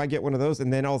gosh, where do I get one of those?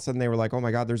 And then all of a sudden they were like, oh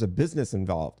my God, there's a business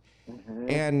involved.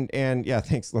 And yeah,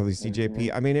 thanks, lovely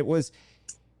CJP. I mean, it was,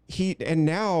 and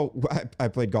now I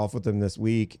played golf with him this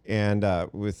week, and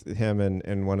with him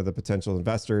and one of the potential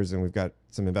investors, and we've got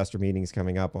some investor meetings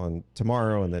coming up on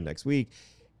tomorrow and then next week.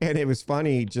 And it was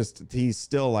funny, he's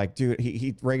still like, dude,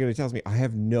 he regularly tells me, I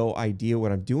have no idea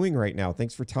what I'm doing right now.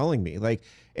 Thanks for telling me. Like,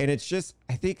 and it's just,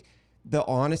 I think the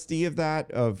honesty of that,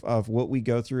 of what we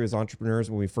go through as entrepreneurs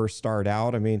when we first start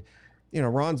out. I mean,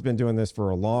 Ron's been doing this for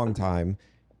a long time,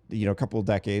 a couple of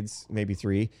decades, maybe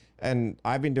 3. And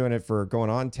I've been doing it for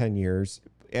going on 10 years.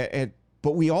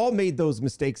 But we all made those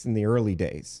mistakes in the early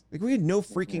days. Like, we had no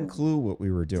freaking clue what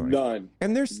we were doing. None.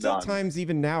 And there's still times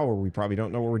even now where we probably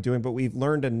don't know what we're doing, but we've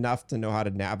learned enough to know how to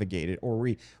navigate it.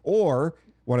 Or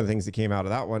one of the things that came out of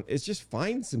that one is just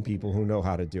find some people who know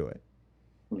how to do it.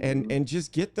 And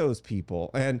just get those people.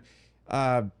 And,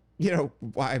 again,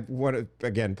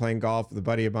 playing golf with a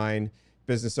buddy of mine,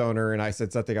 business owner, and I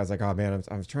said something. I was like, oh man,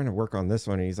 I was trying to work on this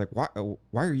one. And he's like,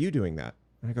 why are you doing that?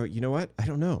 And I go, you know what? I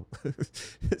don't know.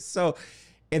 So,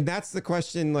 and that's the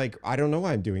question. Like, I don't know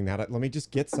why I'm doing that. Let me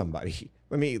just get somebody.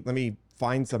 Let me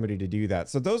find somebody to do that.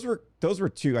 So those were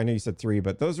 2. I know you said 3,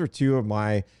 but those were 2 of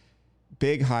my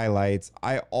big highlights.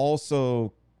 I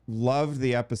also loved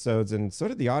the episodes, and so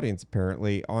did the audience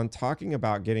apparently, on talking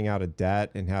about getting out of debt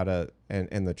and how to,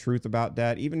 and the truth about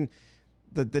debt. Even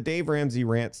the Dave Ramsey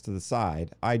rants to the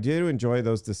side, I do enjoy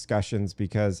those discussions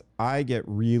because I get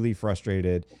really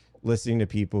frustrated listening to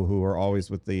people who are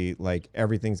always with the, like,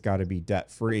 everything's got to be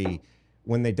debt free,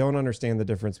 when they don't understand the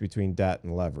difference between debt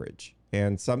and leverage.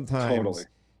 And sometimes,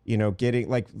 getting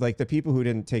like the people who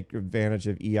didn't take advantage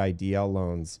of EIDL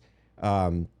loans,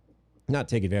 not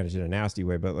take advantage in a nasty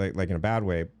way, but like in a bad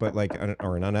way, but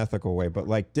or an unethical way, but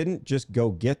like didn't just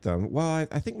go get them. Well,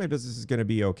 I think my business is going to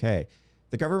be okay.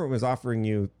 The government was offering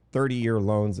you 30-year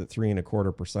loans at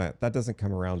 3.25%. That doesn't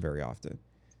come around very often.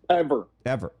 Ever.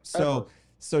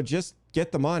 So just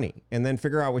get the money and then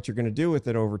figure out what you're going to do with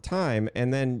it over time.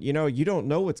 And then, you don't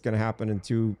know what's going to happen in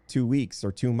two weeks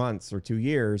or 2 months or 2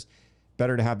 years.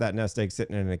 Better to have that nest egg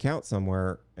sitting in an account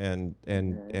somewhere and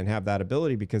have that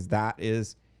ability, because that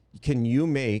is, can you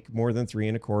make more than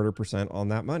 3.25% on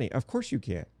that money? Of course you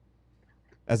can,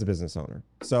 as a business owner.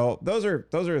 So those are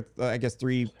I guess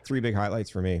three big highlights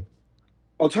for me.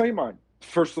 I'll tell you mine.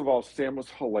 First of all, Sam was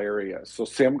hilarious. So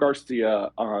Sam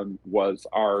Garcia was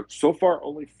our so far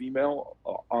only female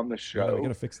on the Yeah, we got show.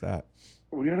 to fix that.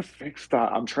 We gotta fix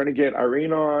that. I'm trying to get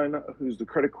Irene on, who's the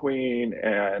credit queen,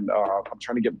 and I'm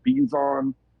trying to get Bees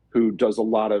on, who does a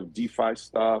lot of DeFi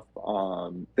stuff.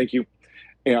 Thank you.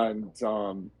 And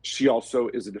she also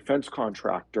is a defense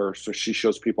contractor, so she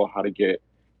shows people how to get,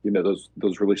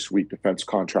 those really sweet defense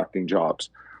contracting jobs.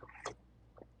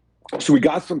 So we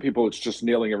got some people. It's just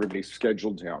nailing everybody's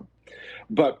schedule down.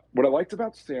 But what I liked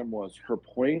about Sam was her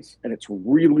points, and it's a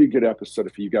really good episode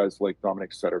if you guys, like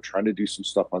Dominic said, are trying to do some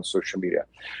stuff on social media,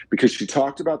 because she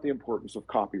talked about the importance of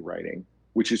copywriting,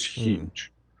 which is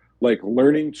huge. Like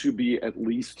learning to be at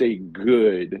least a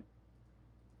good,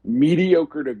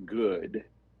 mediocre to good,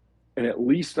 and at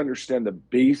least understand the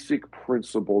basic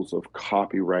principles of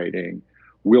copywriting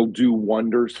will do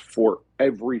wonders for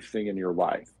everything in your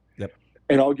life. Yep.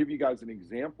 And I'll give you guys an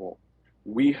example.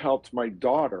 We helped my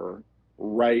daughter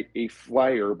write a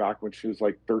flyer back when she was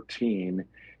like 13,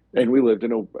 and we lived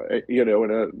in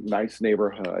a nice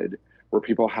neighborhood where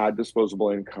people had disposable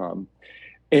income,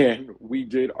 and we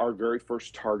did our very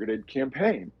first targeted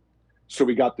campaign. So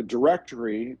we got the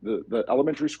directory, the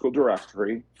elementary school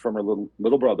directory from her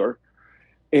little brother,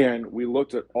 and we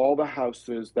looked at all the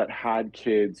houses that had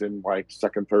kids in like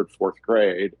second, third, fourth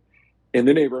grade in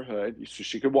the neighborhood so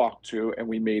she could walk to, and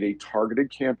we made a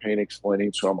targeted campaign explaining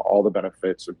to them all the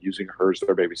benefits of using her as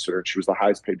their babysitter. And she was the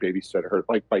highest paid babysitter,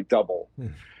 like by double.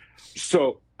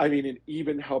 So I mean, it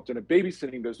even helped in a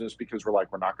babysitting business, because we're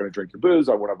like, we're not going to drink your booze.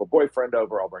 I won't have a boyfriend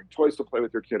over. I'll bring toys to play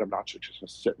with your kid. I'm not just going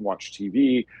to sit and watch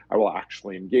TV. I will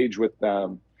actually engage with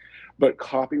them. But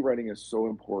copywriting is so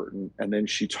important. And then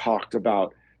she talked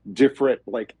about different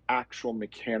like actual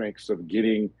mechanics of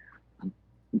getting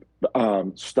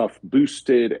stuff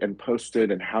boosted and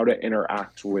posted and how to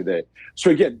interact with it.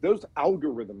 So again, those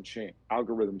algorithms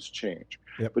change.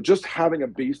 Yep. But just having a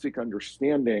basic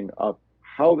understanding of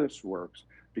how this works,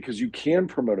 because you can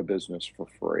promote a business for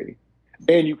free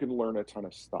and you can learn a ton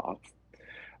of stuff.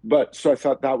 But so I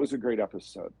thought that was a great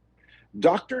episode.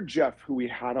 Dr. Jeff, who we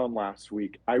had on last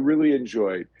week, I really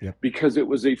enjoyed. Yep. Because it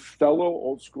was a fellow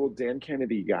old school Dan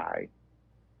Kennedy guy.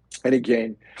 And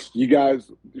again, you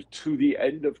guys, to the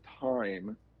end of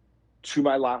time, to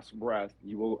my last breath,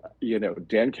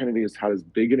 Dan Kennedy has had as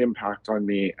big an impact on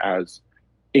me as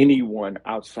anyone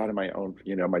outside of my own,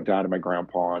 my dad and my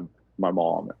grandpa and my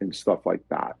mom and stuff like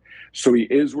that. So he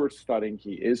is worth studying.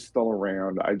 He is still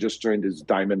around. I just joined his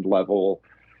diamond level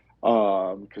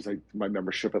because my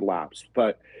membership had lapsed.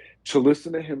 But to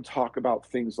listen to him talk about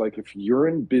things like, if you're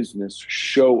in business,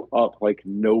 show up like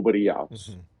nobody else.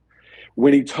 Mm-hmm.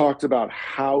 When he talked about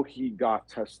how he got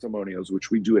testimonials,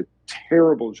 which we do a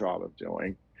terrible job of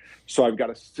doing. So I've got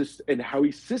a system, and how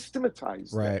he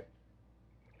systematized it.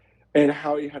 And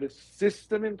how he had a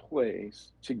system in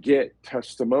place to get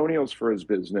testimonials for his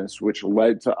business, which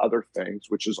led to other things,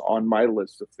 which is on my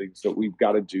list of things that we've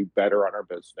got to do better on our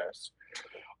business.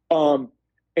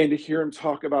 And to hear him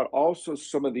talk about also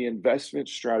some of the investment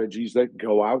strategies that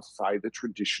go outside the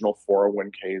traditional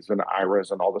 401ks and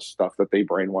IRAs and all the stuff that they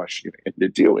brainwash you into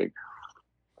doing.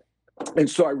 And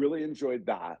so I really enjoyed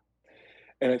that.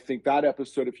 And I think that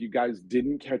episode, if you guys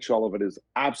didn't catch all of it, is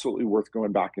absolutely worth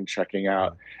going back and checking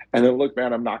out. And then look,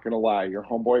 man, I'm not going to lie. Your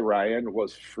homeboy Ryan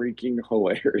was freaking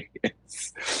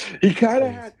hilarious. He kind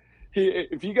of had...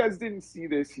 if you guys didn't see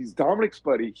this, he's Dominic's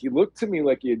buddy. He looked to me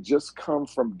like he had just come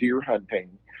from deer hunting.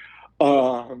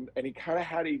 And he kind of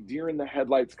had a deer in the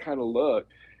headlights kind of look.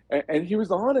 And he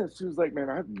was honest. He was like, man,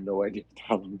 I have no idea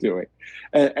what I'm doing.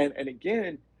 And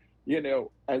again,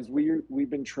 as we've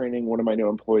been training one of my new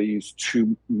employees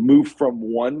to move from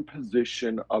one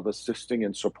position of assisting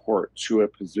and support to a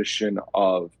position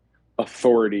of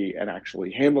authority and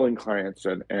actually handling clients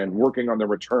and working on the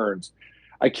returns.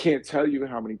 I can't tell you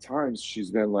how many times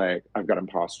she's been like, I've got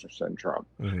imposter syndrome.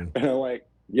 Mm-hmm. And I'm like,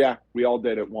 yeah, we all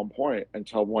did at one point,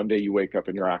 until one day you wake up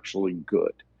and you're actually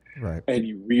good. Right. And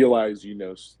you realize you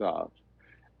know stuff.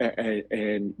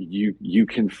 And you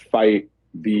can fight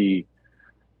the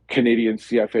Canadian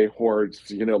CFA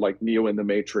hordes, like Neo in the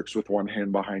Matrix, with one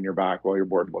hand behind your back while you're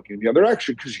bored looking in the other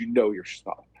direction, because you know your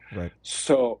stuff. Right.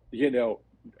 So,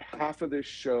 half of this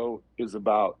show is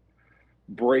about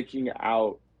breaking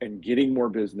out and getting more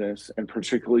business, and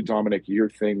particularly, Dominic, your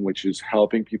thing, which is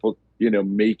helping people,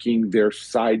 making their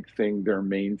side thing their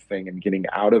main thing and getting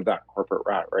out of that corporate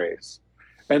rat race.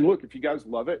 And look, if you guys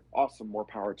love it, awesome, more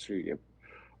power to you.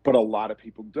 But a lot of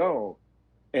people don't.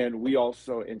 And we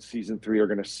also, in season 3, are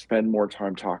going to spend more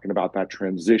time talking about that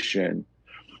transition.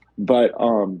 But,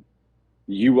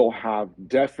 you will have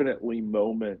definitely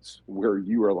moments where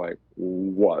you are like,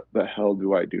 what the hell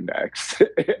do I do next?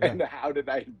 Yeah. And how did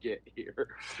I get here?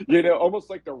 You know, almost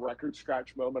like the record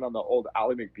scratch moment on the old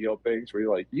Ally McBeal things where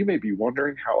you're like, you may be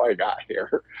wondering how I got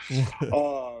here.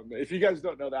 If you guys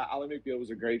don't know that, Ally McBeal was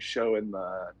a great show in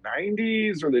the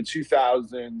 90s or the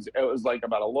 2000s. It was like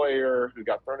about a lawyer who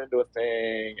got thrown into a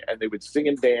thing and they would sing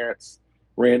and dance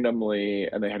randomly,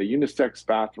 and they had a unisex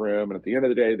bathroom, and at the end of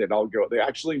the day they'd all go, they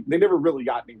never really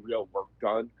got any real work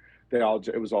done.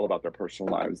 It was all about their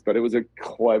personal lives, but it was a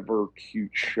clever,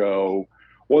 cute show.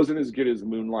 Wasn't as good as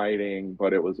Moonlighting,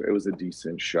 but it was a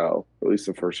decent show, at least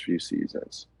the first few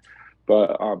seasons.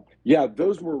 But yeah,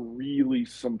 those were really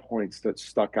some points that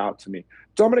stuck out to me.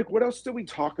 Dominic, what else did we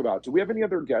talk about? Do we have any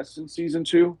other guests in season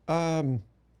 2? Um,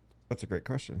 that's a great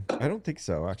question. I don't think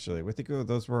so, actually. We think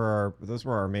those were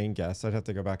our main guests. I'd have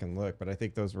to go back and look, but I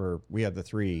think we had the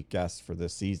 3 guests for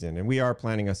this season, and we are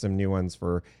planning on some new ones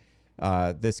for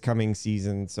this coming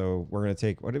season. So we're gonna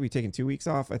take, what are we taking, 2 weeks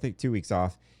off? I think 2 weeks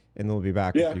off, and then we'll be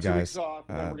back Yeah, with you 2 weeks guys. off.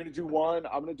 And then we're gonna do one.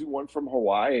 I'm gonna do one from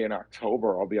Hawaii in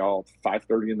October. I'll be all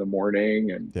 5:30 in the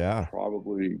morning and Yeah,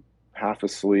 probably half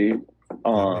asleep.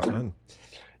 that'll be Um, fun.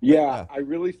 yeah, Yeah, I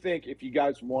really think if you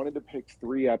guys wanted to pick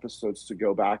 3 episodes to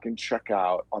go back and check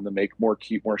out on the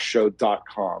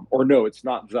makemorekeepmoreshow.com, or no, it's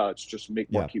not it's just yeah,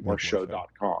 make more show.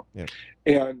 makemorekeepmoreshow.com. Yeah,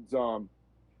 And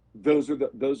those are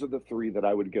the 3 that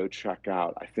I would go check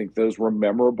out. I think those were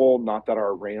memorable. Not that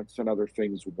our rants and other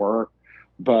things weren't,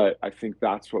 but I think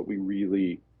that's what we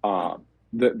really.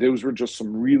 Those were just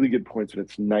some really good points, and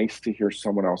it's nice to hear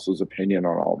someone else's opinion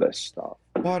on all this stuff.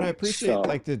 well, and I appreciate So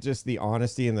like the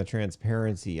honesty and the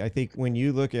transparency. I think when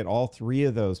you look at all 3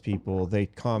 of those people, they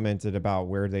commented about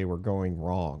where they were going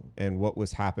wrong and what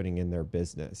was happening in their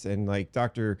business. And like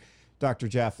Dr.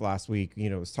 Jeff last week,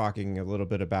 was talking a little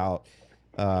bit about,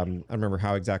 I don't remember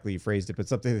how exactly he phrased it, but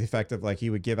something to the effect of like he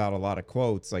would give out a lot of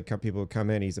quotes. Like people would come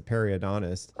in, he's a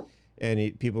periodontist,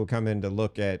 and people would come in to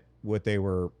look at what they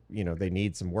were, they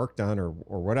need some work done or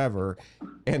whatever,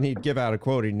 and he'd give out a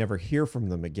quote, he'd never hear from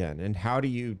them again. And how do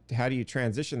you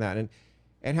transition that?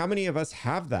 And how many of us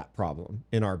have that problem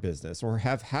in our business or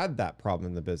have had that problem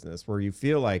in the business where you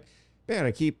feel like, man,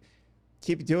 I keep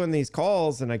doing these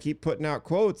calls and I keep putting out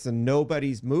quotes and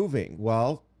nobody's moving?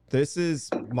 Well,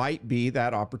 might be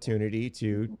that opportunity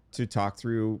to talk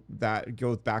through that,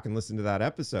 go back and listen to that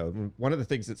episode. And one of the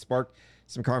things that sparked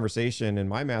some conversation in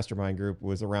my mastermind group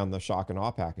was around the shock and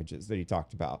awe packages that he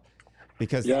talked about,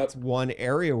 because that's one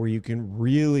area where you can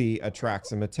really attract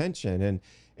some attention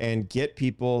and get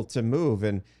people to move.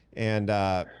 And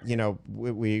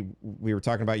we were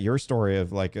talking about your story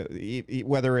of like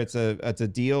whether it's a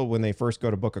deal when they first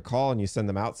go to book a call and you send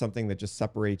them out something that just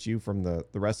separates you from the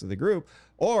rest of the group,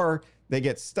 or they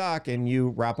get stuck and you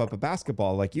wrap up a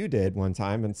basketball like you did one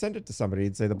time and send it to somebody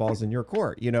and say the ball's in your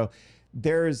court.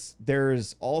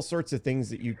 There's all sorts of things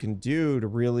that you can do to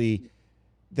really,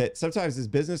 that sometimes as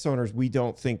business owners we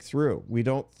don't think through. We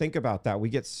don't think about that. We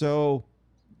get so,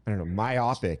 I don't know,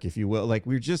 myopic, if you will. Like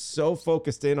we're just so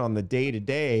focused in on the day to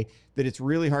day that it's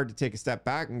really hard to take a step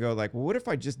back and go like, well, what if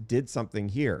I just did something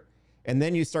here? And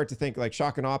then you start to think like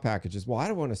shock and awe packages. Well, I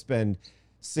don't want to spend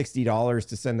 $60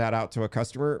 to send that out to a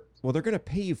customer. Well, they're going to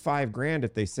pay you $5,000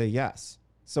 if they say yes.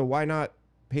 So why not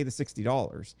pay the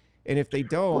 $60? And if they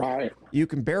don't, right. You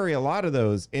can bury a lot of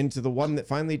those into the one that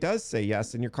finally does say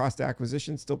yes, and your cost of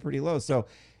acquisition is still pretty low. So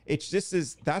it's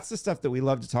just that's the stuff that we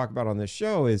love to talk about on this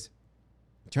show, is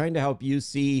trying to help you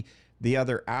see the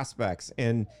other aspects.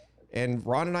 And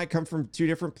Ron and I come from 2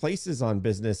 different places on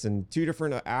business and 2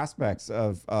 different aspects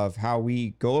of how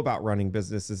we go about running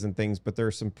businesses and things. But there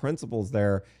are some principles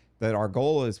there that our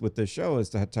goal is with this show is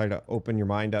to try to open your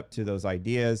mind up to those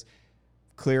ideas,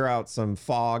 clear out some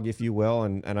fog, if you will.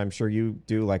 And I'm sure you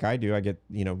do, like I do. I get,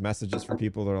 messages from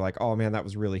people that are like, oh man, that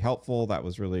was really helpful. That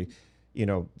was really,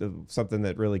 something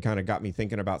that really kind of got me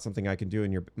thinking about something I can do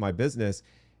in my business.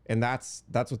 And that's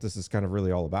what this is kind of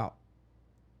really all about.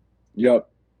 Yep,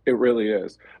 it really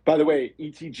is. By the way,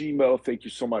 ETG Mo, thank you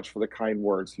so much for the kind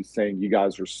words. He's saying you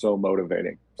guys are so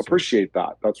motivating. Appreciate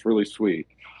that. That's really sweet.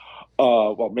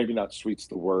 Well, maybe not sweet's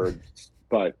the word,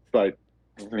 but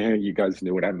man, you guys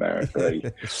knew what I meant,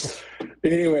 right?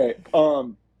 Anyway,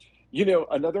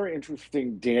 another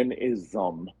interesting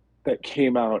Dan-ism that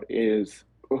came out is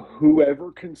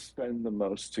whoever can spend the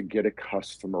most to get a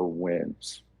customer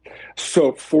wins.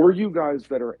 So for you guys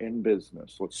that are in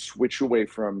business, let's switch away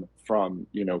from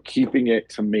keeping it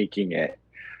to making it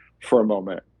for a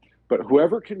moment. But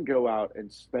whoever can go out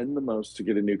and spend the most to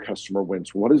get a new customer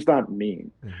wins. What does that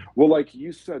mean? Mm-hmm. Well, like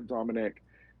you said, Dominic,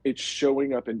 it's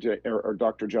showing up or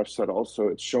Dr. Jeff said also,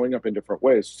 it's showing up in different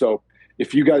ways. So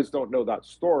If you guys don't know that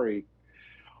story,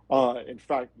 in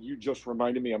fact, you just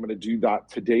reminded me I'm going to do that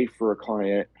today for a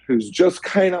client who's just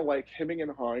kind of like hemming and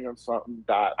hawing on something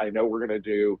that I know we're going to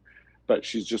do, but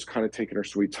she's just kind of taking her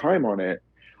sweet time on it.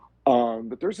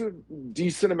 But there's a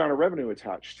decent amount of revenue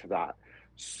attached to that.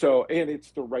 So, and it's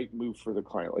the right move for the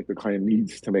client. Like the client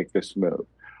needs to make this move.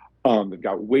 They've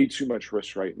got way too much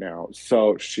risk right now.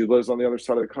 So she lives on the other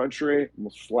side of the country.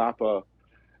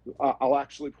 I'll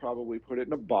actually probably put it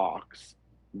in a box,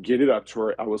 get it up to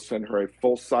her. I will send her a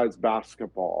full size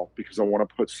basketball because I want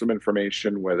to put some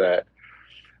information with it.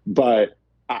 But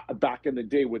back in the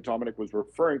day, what Dominic was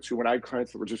referring to, when I had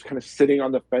clients that were just kind of sitting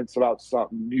on the fence about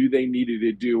something, knew they needed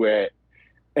to do it,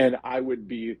 and I would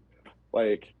be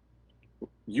like,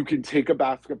 you can take a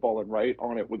basketball and write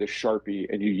on it with a Sharpie,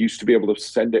 and you used to be able to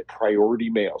send it priority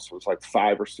mail. So it was like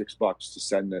 $5 or $6 to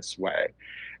send this way.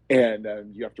 And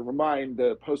you have to remind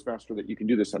the postmaster that you can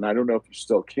do this. And I don't know if you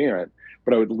still can,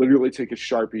 but I would literally take a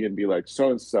Sharpie and be like,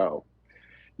 so-and-so,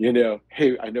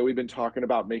 hey, I know we've been talking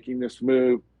about making this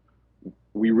move.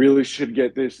 We really should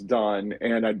get this done.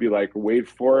 And I'd be like, wait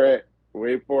for it.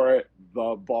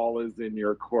 The ball is in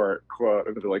your court. Quote.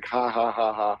 And they're like, ha, ha,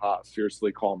 ha, ha, ha.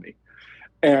 Seriously, call me.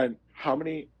 And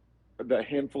the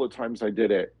handful of times I did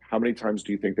it, how many times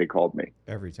do you think they called me?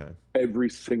 Every time. Every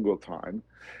single time.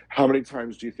 How many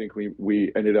times do you think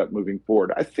we ended up moving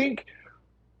forward? I think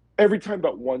every time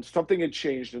but once, something had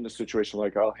changed in the situation,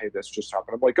 like, oh, hey, this just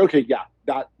happened. I'm like, okay, yeah,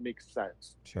 that makes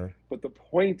sense. Sure. But the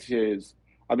point is,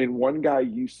 one guy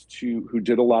who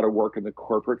did a lot of work in the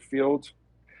corporate field.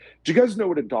 Do you guys know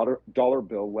what a dollar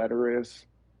bill letter is?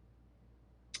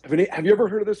 Have you ever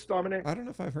heard of this, Dominic? I don't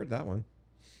know if I've heard that one.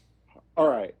 All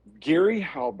right. Gary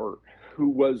Halbert, who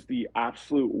was the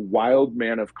absolute wild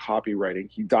man of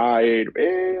copywriting. He died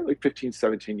like 15,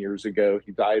 17 years ago.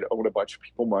 He died owing a bunch of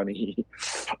people money.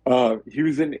 He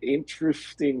was an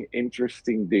interesting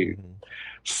dude. Mm-hmm.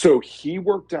 So he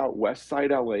worked out West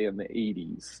Side LA in the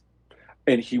 80s,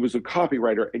 and he was a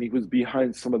copywriter, and he was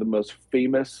behind some of the most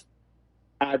famous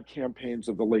ad campaigns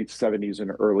of the late 70s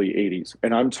and early 80s.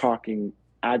 And I'm talking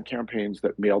ad campaigns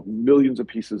that mailed millions of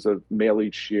pieces of mail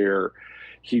each year.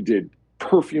 He did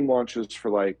perfume launches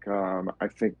for I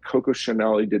think Coco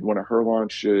Chanel. He did one of her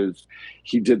launches.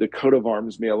 He did the coat of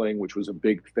arms mailing, which was a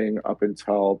big thing up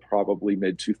until probably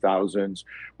mid 2000s,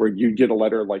 where you'd get a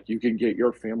letter like, you can get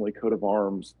your family coat of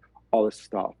arms, all this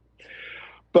stuff.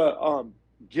 But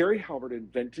Gary Halbert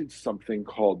invented something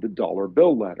called the dollar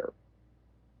bill letter.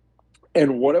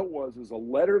 And what it was is a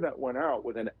letter that went out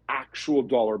with an actual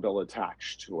dollar bill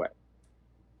attached to it.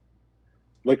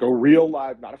 Like a real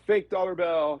live, not a fake dollar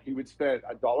bill. He would spend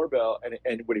a dollar bill.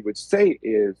 And what he would say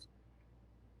is,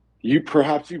 you've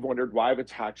wondered why I've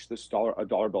attached a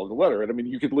dollar bill to the letter. And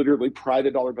you could literally pry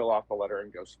the dollar bill off the letter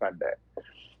and go spend it.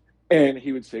 And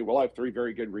he would say, well, I have 3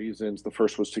 very good reasons. The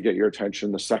first was to get your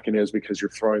attention. The second is because you're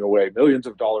throwing away millions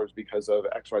of dollars because of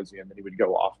XYZ. And then he would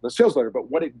go off the sales letter.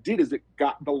 But what it did is it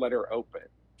got the letter open,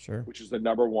 sure, which is the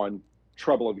number one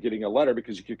trouble of getting a letter,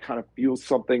 because you could kind of feel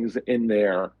something's in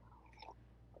there.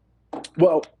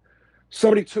 Well,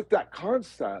 somebody took that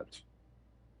concept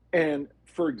and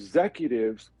for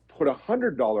executives put a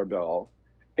 $100 bill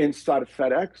inside a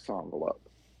FedEx envelope.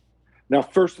 Now,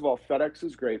 first of all, FedEx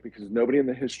is great because nobody in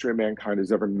the history of mankind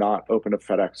has ever not opened a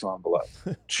FedEx envelope.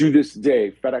 To this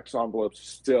day, FedEx envelopes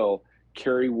still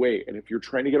carry weight. And if you're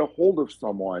trying to get a hold of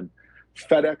someone,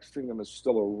 FedExing them is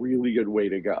still a really good way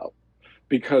to go,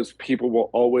 because people will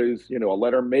always, a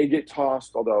letter may get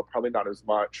tossed, although probably not as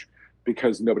much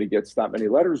because nobody gets that many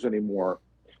letters anymore.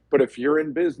 But if you're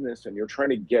in business and you're trying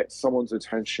to get someone's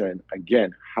attention,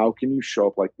 again, how can you show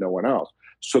up like no one else?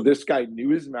 So this guy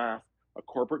knew his math. A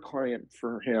corporate client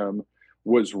for him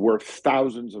was worth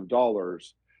thousands of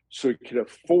dollars. So he could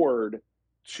afford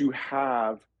to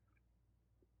have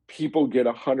people get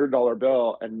a $100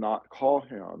 bill and not call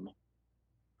him,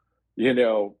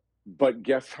 but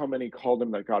guess how many called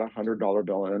him that got a $100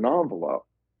 bill in an envelope?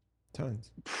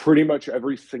 Tons. Pretty much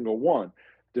every single one.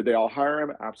 Did they all hire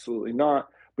him? Absolutely not.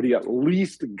 But he at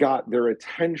least got their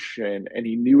attention, and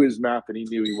he knew his math, and he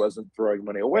knew he wasn't throwing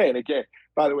money away. And again,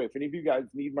 by the way, if any of you guys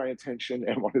need my attention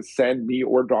and want to send me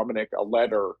or Dominic a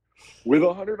letter with a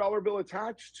 $100 bill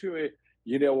attached to it,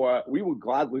 you know what? We will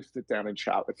gladly sit down and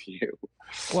chat with you.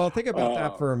 Well, think about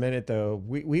that for a minute, though.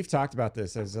 We've talked about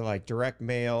this as like direct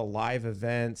mail, live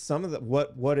events, some of the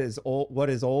what is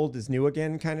old is new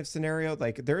again kind of scenario.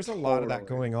 Like there's a lot of that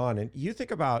going on. And you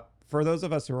think about, for those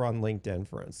of us who are on LinkedIn,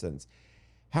 for instance,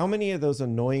 how many of those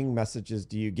annoying messages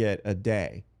do you get a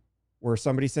day where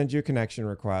somebody sends you a connection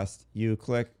request, you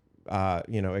click,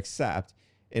 accept,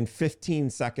 and 15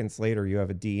 seconds later you have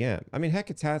a DM. I mean, heck,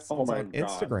 it's Oh my on God.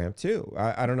 Instagram too.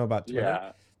 I don't know about Twitter,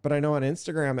 Yeah. but I know on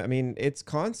Instagram, I mean, it's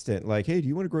constant. Like, hey, do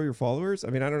you want to grow your followers? I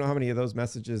mean, I don't know how many of those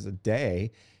messages a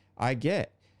day I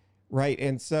get. Right.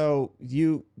 And so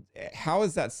how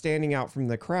is that standing out from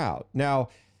the crowd? Now,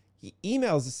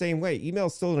 email is the same way. Email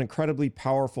is still an incredibly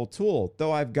powerful tool,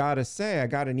 though I've got to say, I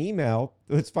got an email.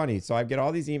 It's funny. So I get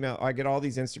all these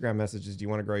Instagram messages. Do you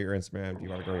want to grow your Instagram? Do you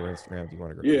want to grow your Instagram? Do you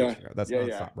want to grow your Yeah. Instagram? That's Yeah.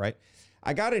 nonstop, right?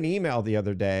 I got an email the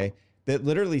other day that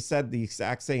literally said the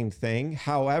exact same thing.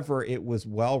 However, it was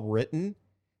well written,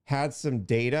 had some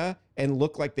data, and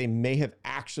looked like they may have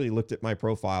actually looked at my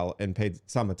profile and paid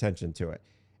some attention to it.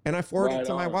 And I forwarded it Right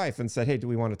to my on. wife and said, hey, do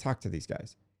we want to talk to these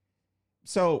guys?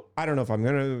 So I don't know if I'm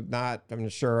going to not, I'm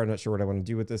not sure what I want to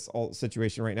do with this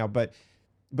situation right now, but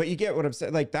you get what I'm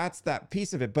saying. Like that's that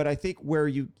piece of it. But I think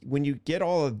when you get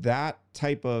all of that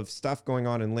type of stuff going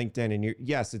on in LinkedIn and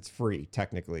yes, it's free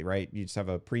technically, right? You just have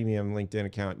a premium LinkedIn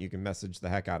account. You can message the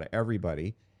heck out of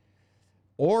everybody,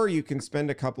 or you can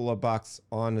spend a couple of bucks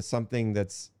on something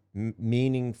that's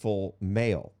meaningful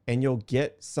mail and you'll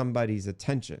get somebody's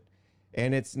attention.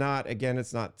 And it's not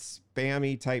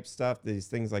spammy type stuff, these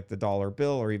things like the dollar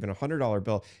bill or even $100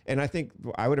 bill. And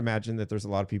I would imagine that there's a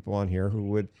lot of people on here who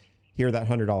would hear that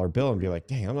 $100 bill and be like,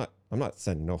 dang, I'm not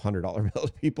sending no $100 bill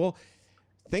to people.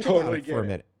 Think about Totally it for get a it.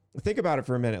 minute. Think about it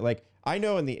for a minute. Like I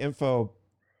know in the info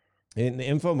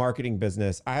marketing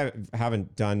business, I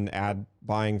haven't done ad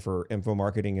buying for info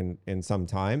marketing in some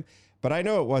time, but I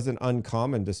know it wasn't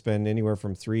uncommon to spend anywhere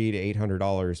from $300 to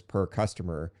 $800 per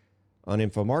customer on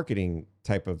info marketing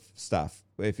type of stuff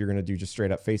if you're going to do just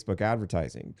straight up Facebook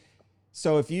advertising.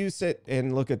 So if you sit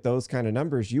and look at those kind of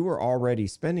numbers, you were already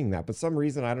spending that. But some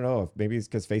reason, I don't know if maybe it's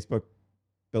because Facebook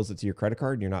bills it to your credit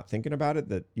card and you're not thinking about it,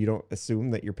 that you don't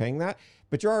assume that you're paying that,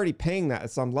 but you're already paying that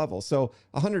at some level. So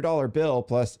 $100 bill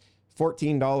plus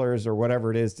 $14 or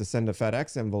whatever it is to send a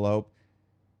FedEx envelope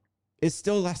is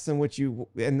still less than what you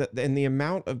and the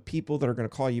amount of people that are going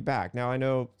to call you back. Now I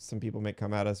know some people may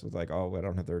come at us with like, oh, I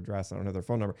don't have their address, I don't have their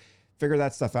phone number. Figure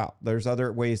that stuff out. There's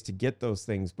other ways to get those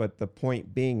things, but the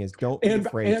point being is don't be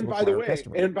afraid to acquire a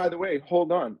customer. By the way,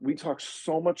 hold on. We talk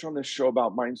so much on this show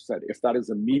about mindset. If that is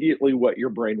immediately what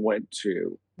your brain went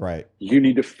to, Right. you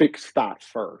need to fix that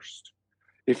first.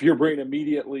 If your brain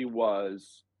immediately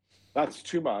was, that's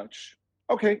too much,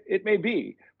 okay, it may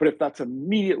be. But if that's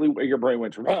immediately what your brain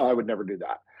went to, well, I would never do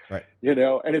that. Right.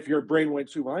 And if your brain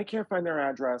went to, well, I can't find their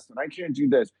address and I can't do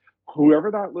this, whoever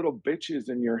that little bitch is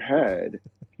in your head,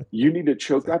 you need to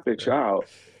choke that bitch out.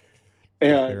 Exactly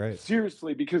And right.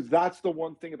 seriously, because that's the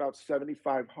one thing about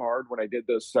 75 Hard, when I did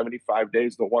those 75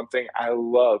 days, the one thing I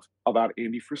love about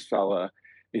Andy Frisella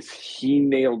is he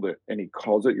nailed it and he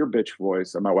calls it your bitch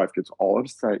voice. And my wife gets all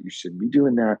upset. You shouldn't be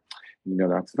doing that.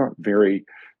 That's not very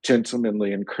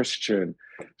gentlemanly and Christian.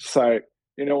 So,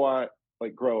 you know what?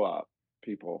 Like, grow up,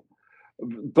 people.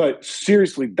 But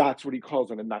seriously, that's what he calls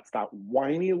it. And that's that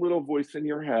whiny little voice in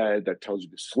your head that tells you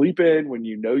to sleep in when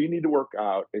you know you need to work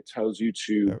out. It tells you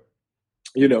to,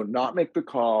 Yep. not make the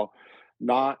call,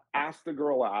 not ask the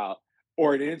girl out,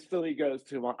 or it instantly goes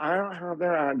to, well, I don't have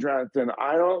their address and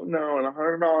I don't know, and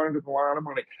 $100 is a lot of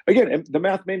money. Again, the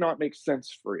math may not make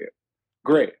sense for you.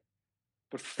 Great.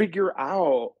 But figure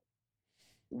out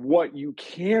what you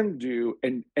can do.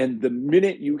 And the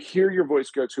minute you hear your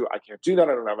voice go to, I can't do that,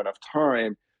 I don't have enough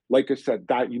time, like I said,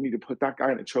 that you need to put that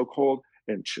guy in a chokehold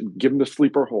and give him the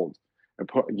sleeper hold and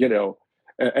put,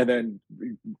 and then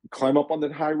climb up on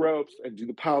the high ropes and do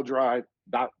the pile drive.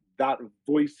 That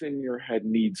voice in your head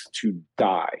needs to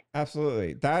die.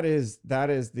 Absolutely. That is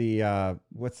the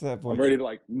what's that voice? I'm ready to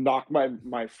like knock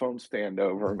my phone stand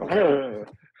over.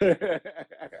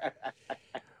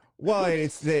 Well,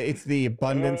 it's the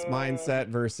abundance mindset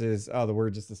versus, oh, the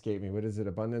word just escaped me. What is it?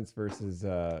 Abundance versus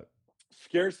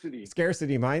Scarcity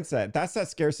mindset. That's that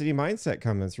scarcity mindset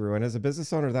coming through. And as a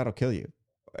business owner, that'll kill you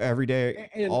every day,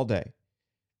 all day.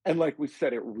 And like we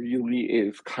said, it really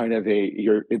is kind of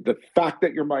the fact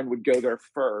that your mind would go there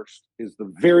first is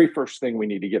the very first thing we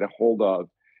need to get a hold of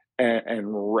and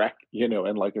wreck,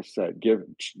 and like I said,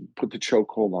 put the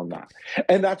chokehold on that.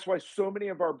 And that's why so many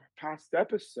of our past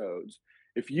episodes,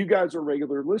 if you guys are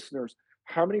regular listeners,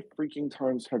 how many freaking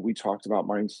times have we talked about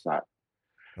mindset?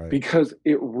 Right. Because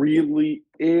it really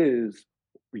is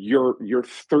your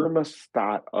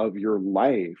thermostat of your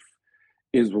life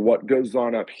is what goes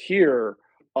on up here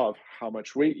of how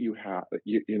much weight you have,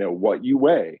 what you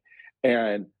weigh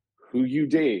and who you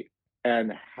date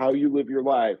and how you live your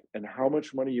life and how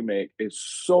much money you make is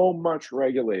so much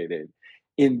regulated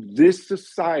in this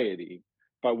society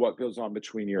by what goes on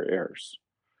between your ears.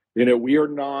 We are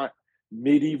not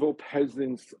medieval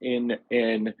peasants in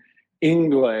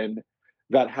England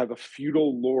that have a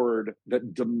feudal lord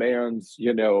that demands,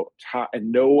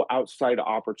 and no outside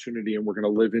opportunity, and we're going to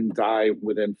live and die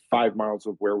within 5 miles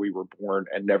of where we were born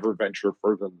and never venture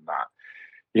further than that.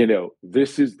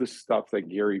 This is the stuff that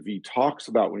Gary Vee talks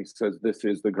about when he says this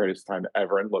is the greatest time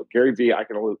ever. And look, Gary Vee, I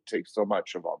can only take so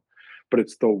much of him, but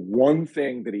it's the one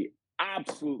thing that he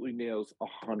absolutely nails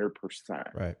 100%.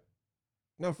 Right.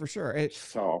 No, for sure.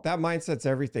 So That mindset's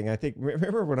everything. I think,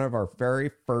 remember one of our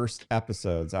very first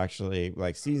episodes, actually,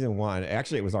 like season one,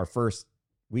 actually, it was our first,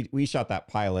 we shot that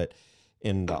pilot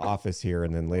in the office here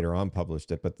and then later on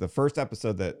published it. But the first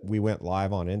episode that we went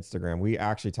live on Instagram, we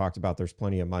actually talked about there's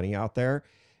plenty of money out there.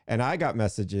 And I got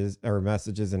messages,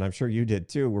 and I'm sure you did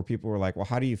too, where people were like, well,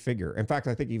 how do you figure? In fact,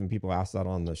 I think even people asked that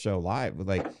on the show live,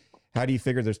 like, how do you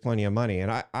figure there's plenty of money? And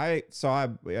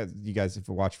you guys, if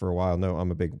you watch for a while, know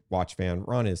I'm a big watch fan.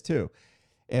 Ron is too.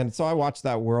 And so I watched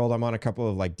that world. I'm on a couple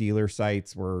of like dealer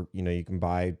sites where, you can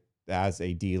buy as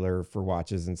a dealer for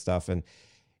watches and stuff. And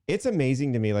it's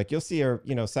amazing to me. Like you'll see a,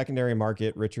 secondary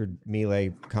market, Richard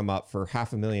Mille come up for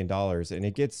 $500,000 and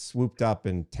it gets swooped up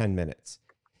in 10 minutes.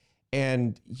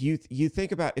 And you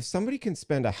think about if somebody can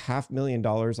spend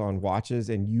 $500,000 on watches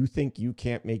and you think you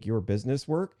can't make your business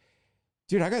work,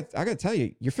 dude, I got to tell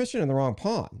you, you're fishing in the wrong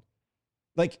pond.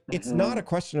 Like it's not a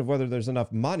question of whether there's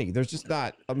enough money. There's just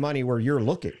not a money where you're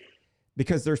looking,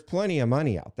 because there's plenty of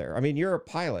money out there. I mean, you're a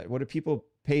pilot. What do people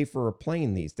pay for a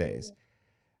plane these days?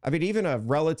 I mean, even a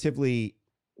relatively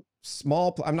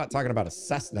small, I'm not talking about a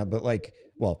Cessna, but like,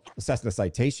 well, a Cessna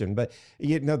Citation, but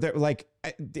they're like,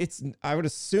 I would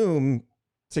assume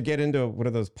to get into one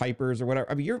of those Pipers or whatever.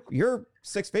 I mean, you're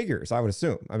six figures, I would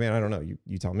assume. I mean, I don't know.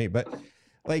 You tell me, but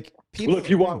like people.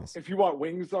 Well, if you want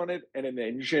wings on it and an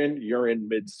engine, you're in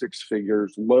mid six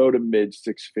figures, low to mid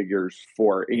six figures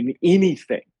for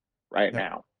anything right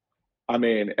now. I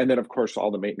mean, and then of course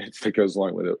all the maintenance that goes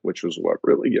along with it, which is what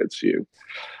really gets you.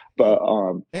 But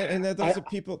and those are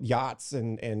people, yachts,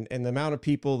 and the amount of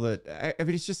people that I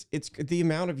mean, it's the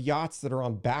amount of yachts that are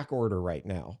on back order right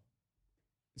now.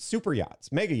 Super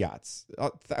yachts, mega yachts.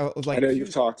 Like I know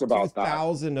you've talked about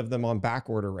 2,000 of them on back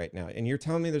order right now. And you're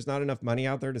telling me there's not enough money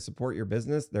out there to support your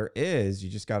business? There is. You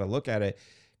just got to look at it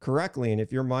correctly. And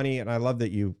if your money, and I love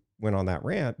that you went on that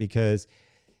rant, because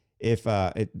if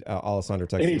Alessandro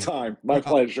texted anytime, my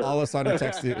pleasure. Alessandro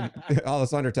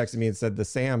texted me and said the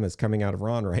Sam is coming out of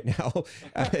Ron right now,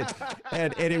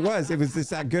 and it was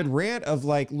just that good rant of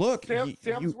like, look,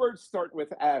 Sam's words start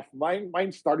with F.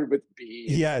 Mine started with B.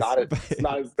 Yes, it's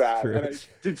not as bad.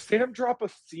 Did Sam drop a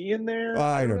C in there?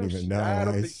 I don't even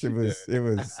know.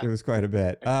 It was quite a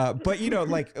bit. But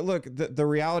like, look, the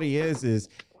reality is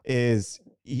it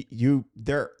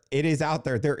is out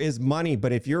there. There is money,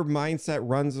 but if your mindset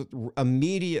runs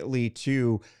immediately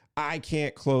to, I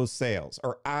can't close sales,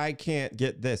 or I can't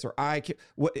get this, or I can't,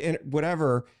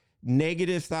 whatever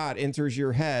negative thought enters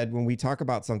your head when we talk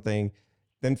about something,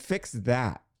 then fix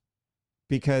that,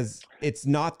 because it's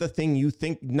not the thing you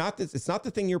think, it's not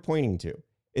the thing you're pointing to.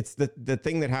 It's the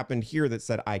thing that happened here that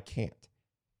said, I can't.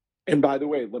 And by the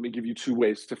way, let me give you 2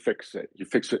 ways to fix it. You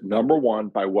fix it, number 1,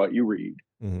 by what you read.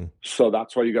 Mm-hmm. So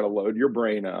that's why you got to load your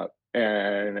brain up.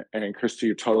 And Christy,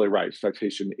 you're totally right.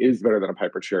 Citation is better than a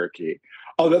Piper Cherokee.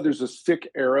 Although there's a sick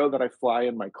Arrow that I fly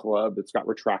in my club that's got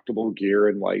retractable gear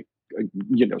and like,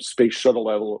 space shuttle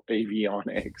level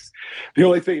avionics. The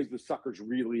only thing is the sucker's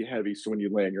really heavy. So when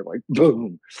you land, you're like,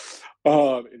 boom.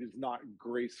 It is not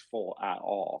graceful at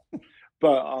all.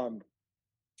 But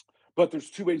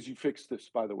there's 2 ways you fix this,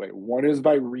 by the way. One is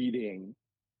by reading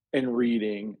and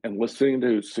listening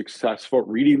to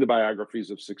reading the biographies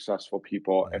of successful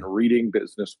people and reading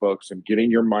business books and getting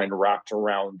your mind wrapped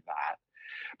around that.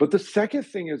 But the second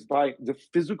thing is by the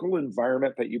physical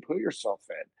environment that you put yourself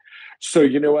in. So,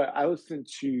 I listened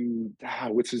to,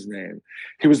 what's his name?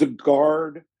 He was a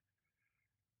guard,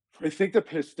 I think the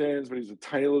Pistons, but he's a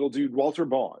tiny little dude, Walter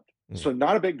Bond. So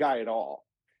not a big guy at all.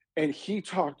 And he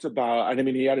talked about, I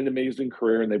mean, he had an amazing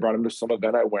career and they brought him to some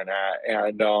event I went at.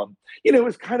 And, it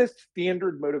was kind of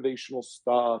standard motivational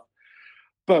stuff.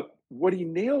 But what he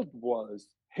nailed was,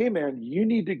 hey, man, you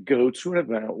need to go to an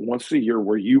event once a year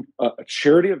where a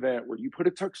charity event where you put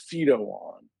a tuxedo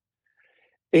on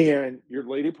and your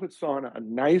lady puts on a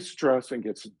nice dress and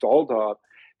gets dolled up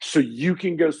so you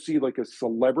can go see like a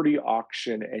celebrity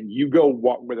auction and you go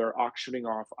where they're auctioning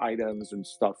off items and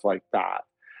stuff like that,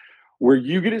 where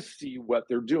you get to see what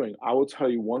they're doing. I will tell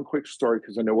you one quick story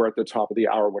because I know we're at the top of the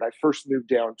hour. When I first moved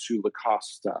down to La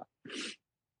Costa,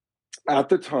 at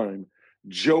the time,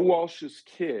 Joe Walsh's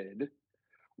kid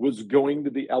was going to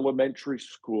the elementary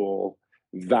school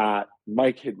that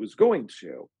my kid was going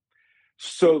to.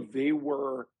 So they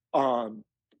were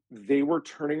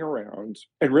turning around.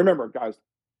 And remember, guys,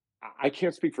 I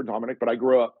can't speak for Dominic, but I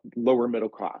grew up lower middle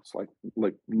class, like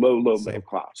low middle Same.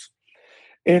 class.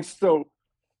 And so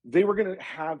they were going to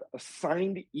have a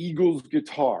signed Eagles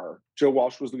guitar. Joe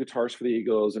Walsh was the guitarist for the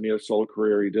Eagles, and he had a solo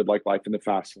career. He did like Life in the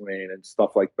Fast Lane and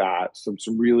stuff like that. Some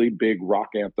really big rock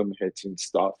anthem hits and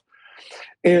stuff.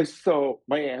 And so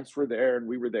my aunts were there, and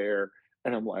we were there,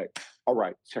 and I'm like, all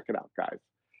right, check it out, guys.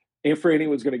 Aunt Franny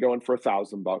was going to go in for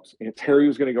 $1,000. Aunt Terry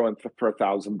was going to go in for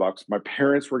 $1,000. My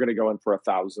parents were going to go in for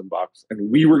 $1,000,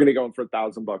 and we were going to go in for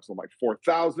 $1,000. I'm like,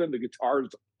 4,000. The guitar's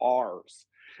ours,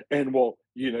 and well,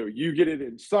 you get it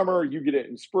in summer, you get it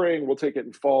in spring. We'll take it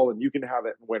in fall, and you can have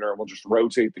it in winter, and we'll just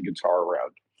rotate the guitar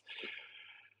around.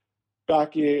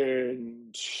 Back in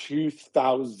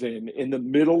 2000, in the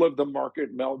middle of the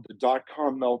market melt, the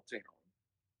dot-com meltdown.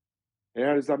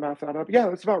 Yeah, does that math add up? Yeah,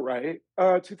 that's about right.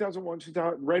 2001,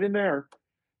 2000, right in there.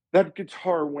 That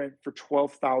guitar went for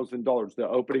 $12,000. The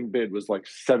opening bid was like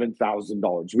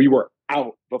 $7,000. We were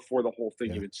out before the whole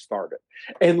thing even started.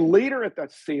 And later at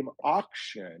that same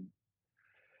auction,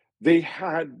 they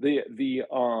had the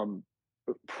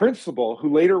principal,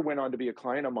 who later went on to be a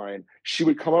client of mine. She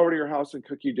would come over to your house and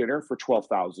cook you dinner for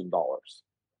 $12,000.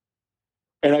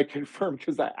 And I confirmed,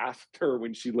 because I asked her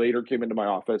when she later came into my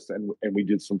office and we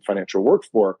did some financial work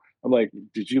for her. I'm like,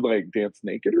 did you like dance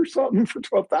naked or something for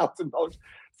 $12,000?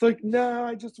 It's like, no,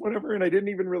 I just went over and I didn't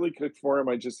even really cook for him.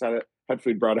 I just had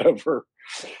food brought over.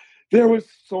 There was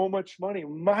so much money.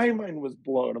 My mind was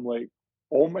blown. I'm like,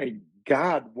 oh my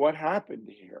God, what happened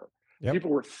here? Yep. People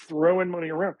were throwing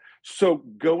money around. So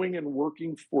going and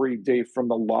working for a day from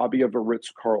the lobby of a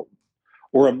Ritz-Carlton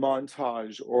or a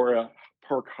Montage or a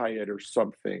Park Hyatt or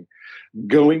something,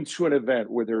 going to an event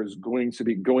where there's going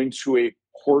to a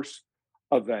horse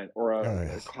event or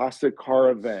a classic car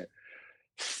event,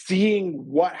 seeing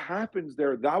what happens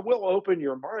there, that will open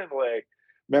your mind. Like,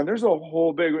 man, there's a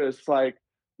whole big, it's like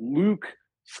Luke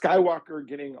Skywalker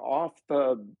getting off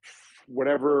the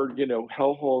whatever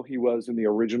hellhole he was in the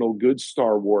original good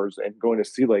Star Wars and going to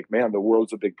see, like, man, the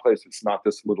world's a big place, it's not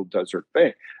this little desert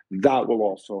thing. That will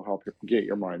also help get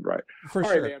your mind right. For All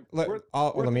sure. right, man.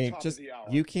 Let me just,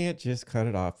 you can't just cut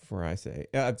it off before I say.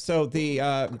 So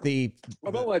I'm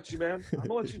gonna let you, man. I'm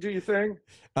gonna let you do your thing.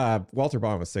 Walter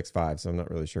Bond was 6'5", so I'm not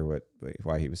really sure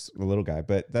why he was a little guy,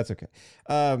 but that's okay.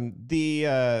 I'm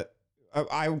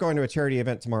going to a charity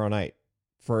event tomorrow night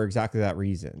for exactly that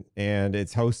reason, and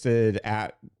it's hosted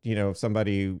at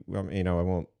somebody, I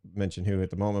won't mention who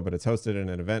at the moment, but it's hosted in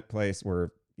an event place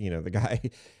where the guy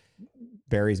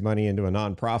buries money into a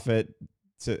nonprofit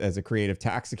as a creative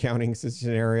tax accounting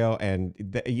scenario, and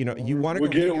you want to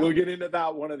we'll get into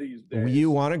that one of these days.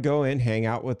 You want to go and hang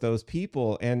out with those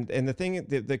people, and the thing,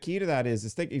 the key to that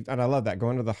is think, and I love that,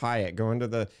 going to the Hyatt, going to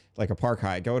the a Park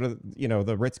Hyatt, go to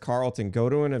the Ritz-Carlton, go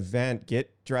to an event,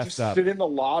 get dressed up, sit in the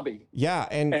lobby,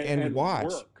 and watch.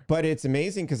 Work. But it's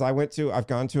amazing because I've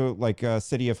gone to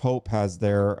City of Hope has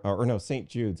their, or no, St.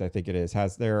 Jude's, I think it is,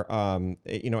 has their,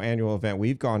 annual event.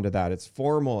 We've gone to that. It's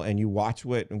formal, and you watch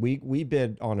and we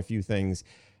bid on a few things.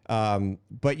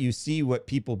 But you see what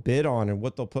people bid on and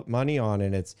what they'll put money on.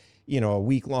 And it's, a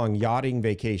week-long yachting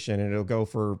vacation, and it'll go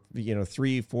for,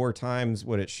 3-4 times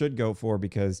what it should go for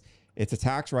because it's a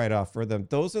tax write-off for them.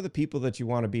 Those are the people that you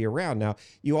want to be around. Now,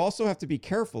 you also have to be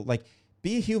careful,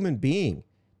 be a human being.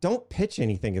 Don't pitch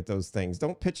anything at those things.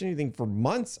 Don't pitch anything for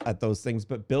months at those things,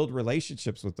 but build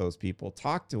relationships with those people.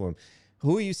 Talk to them.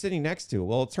 Who are you sitting next to?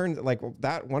 Well, it turned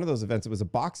that one of those events, it was a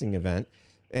boxing event,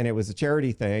 and it was a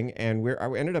charity thing. And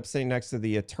I ended up sitting next to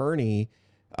the attorney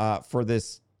for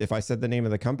this. If I said the name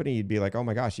of the company, you'd be like, oh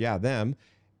my gosh, yeah, them.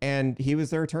 And he was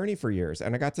their attorney for years.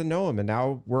 And I got to know him. And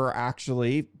now we're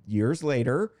actually, years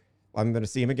later, I'm going to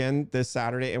see him again this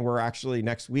Saturday, and we're actually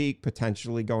next week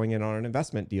potentially going in on an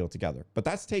investment deal together. But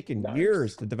that's taken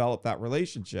years to develop that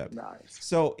relationship. Nice.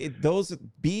 So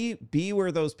be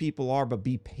where those people are, but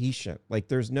be patient.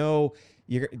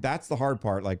 That's the hard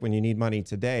part. Like when you need money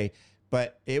today,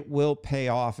 but it will pay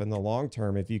off in the long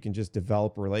term if you can just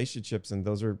develop relationships. And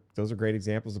those are great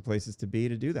examples of places to be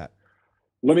to do that.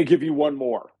 Let me give you one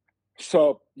more.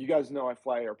 So you guys know I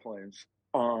fly airplanes.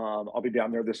 I'll be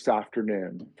down there this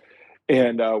afternoon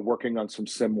and working on some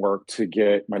sim work to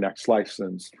get my next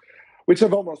license, which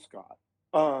I've almost got.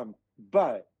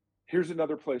 But here's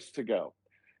another place to go.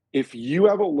 If you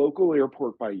have a local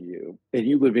airport by you and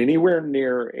you live anywhere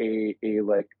near a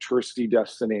touristy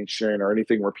destination or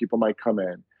anything where people might come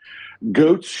in,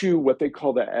 go to what they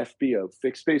call the FBO,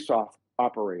 fixed base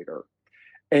operator,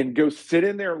 and go sit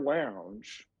in their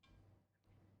lounge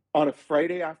on a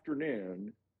Friday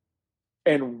afternoon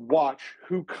and watch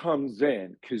who comes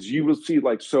in, because you will see,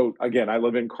 like, so again, I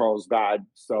live in Carlsbad,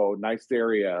 so nice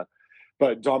area,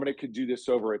 but Dominic could do this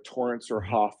over at Torrance or Mhm.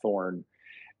 Hawthorne,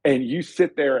 and you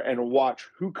sit there and watch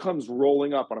who comes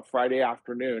rolling up on a Friday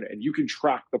afternoon, and you can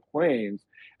track the planes,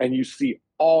 and you see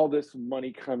all this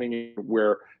money coming in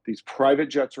where these private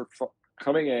jets are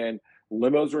coming in,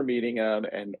 limos are meeting them,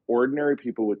 and ordinary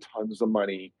people with tons of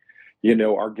money,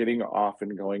 are getting off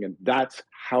and going, and that's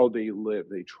how they live.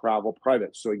 They travel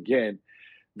private. So again,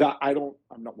 that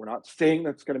we're not saying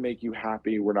that's going to make you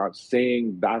happy. We're not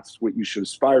saying that's what you should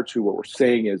aspire to. What we're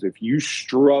saying is, if you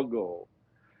struggle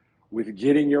with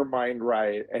getting your mind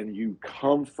right and you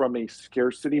come from a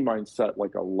scarcity mindset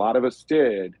like a lot of us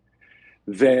did,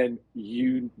 then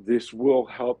these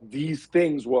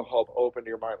things will help open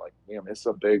your mind. Like, man, it's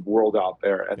a big world out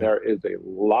there, and Yep. there is a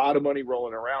lot of money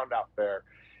rolling around out there.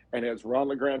 And as Ron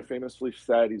LeGrand famously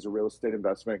said, he's a real estate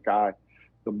investment guy,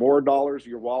 the more dollars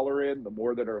your wallet are in, the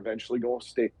more that are eventually going to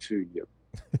stick to you.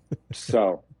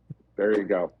 So there you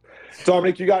go.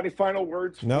 Dominic, you got any final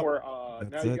words Nope. for now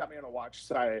That's you it. got me on a watch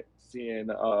site, seeing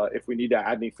if we need to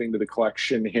add anything to the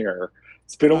collection here.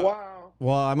 It's been a Uh, while.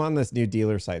 well, I'm on this new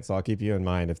dealer site, so I'll keep you in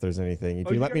mind if there's anything. If Oh,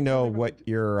 you you let got me to tell know me about what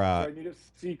your do I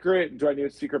need a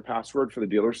secret password for the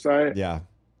dealer site? yeah,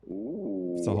 it's a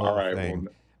Ooh, all whole right. Well, thing.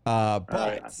 all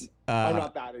right. But I'm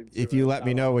not that into if you it. let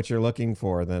me know what you're looking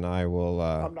for, then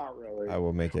I'm not really. I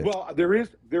will make it. Well, there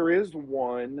is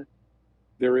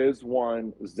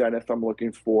one Zenith I'm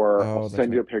looking for. I'll Oh, that's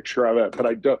send you right. a picture of it, but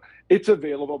I don't. It's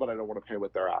available, but I don't want to pay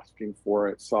what they're asking for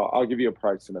it. So I'll give you a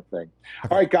price and a thing. All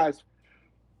Okay. right, guys.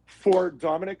 For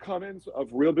Dominic Cummins of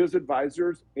Real Biz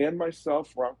Advisors and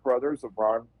myself, Ron Carruthers of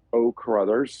Ron O.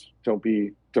 Carruthers. Don't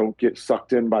get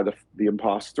sucked in by the Oh, I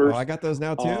imposters. got those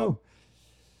now Um, too.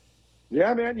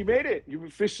 yeah, man, you made it. You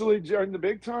officially joined the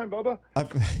big time, Bubba. Yeah.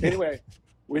 Anyway,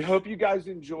 we hope you guys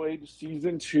enjoyed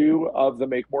season 2 of the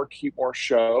Make More Keep More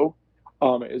show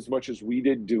as much as we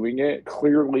did doing it.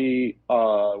 Clearly,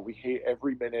 we hate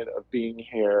every minute of being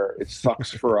here. It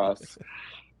sucks for us,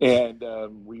 and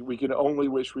we can only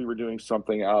wish we were doing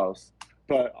something else.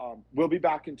 But we'll be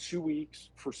back in 2 weeks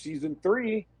for season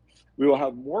 3. We will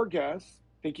have more guests.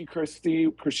 Thank you, Christy.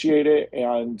 Appreciate it.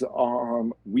 And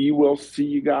we will see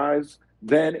you guys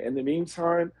then. In the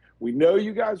meantime, we know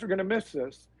you guys are going to miss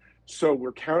us. So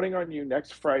we're counting on you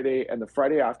next Friday and the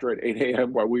Friday after at 8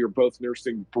 a.m. while we are both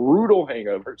nursing brutal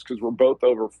hangovers because we're both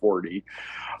over 40.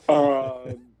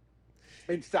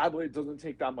 And sadly, it doesn't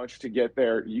take that much to get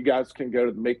there. You guys can go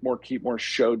to the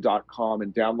makemorekeepmoreshow.com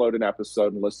and download an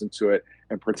episode and listen to it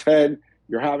and pretend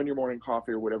you're having your morning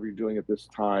coffee or whatever you're doing at this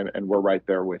time, and we're right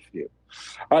there with you.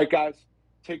 All right, guys,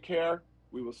 take care.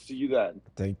 We will see you then.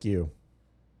 Thank you.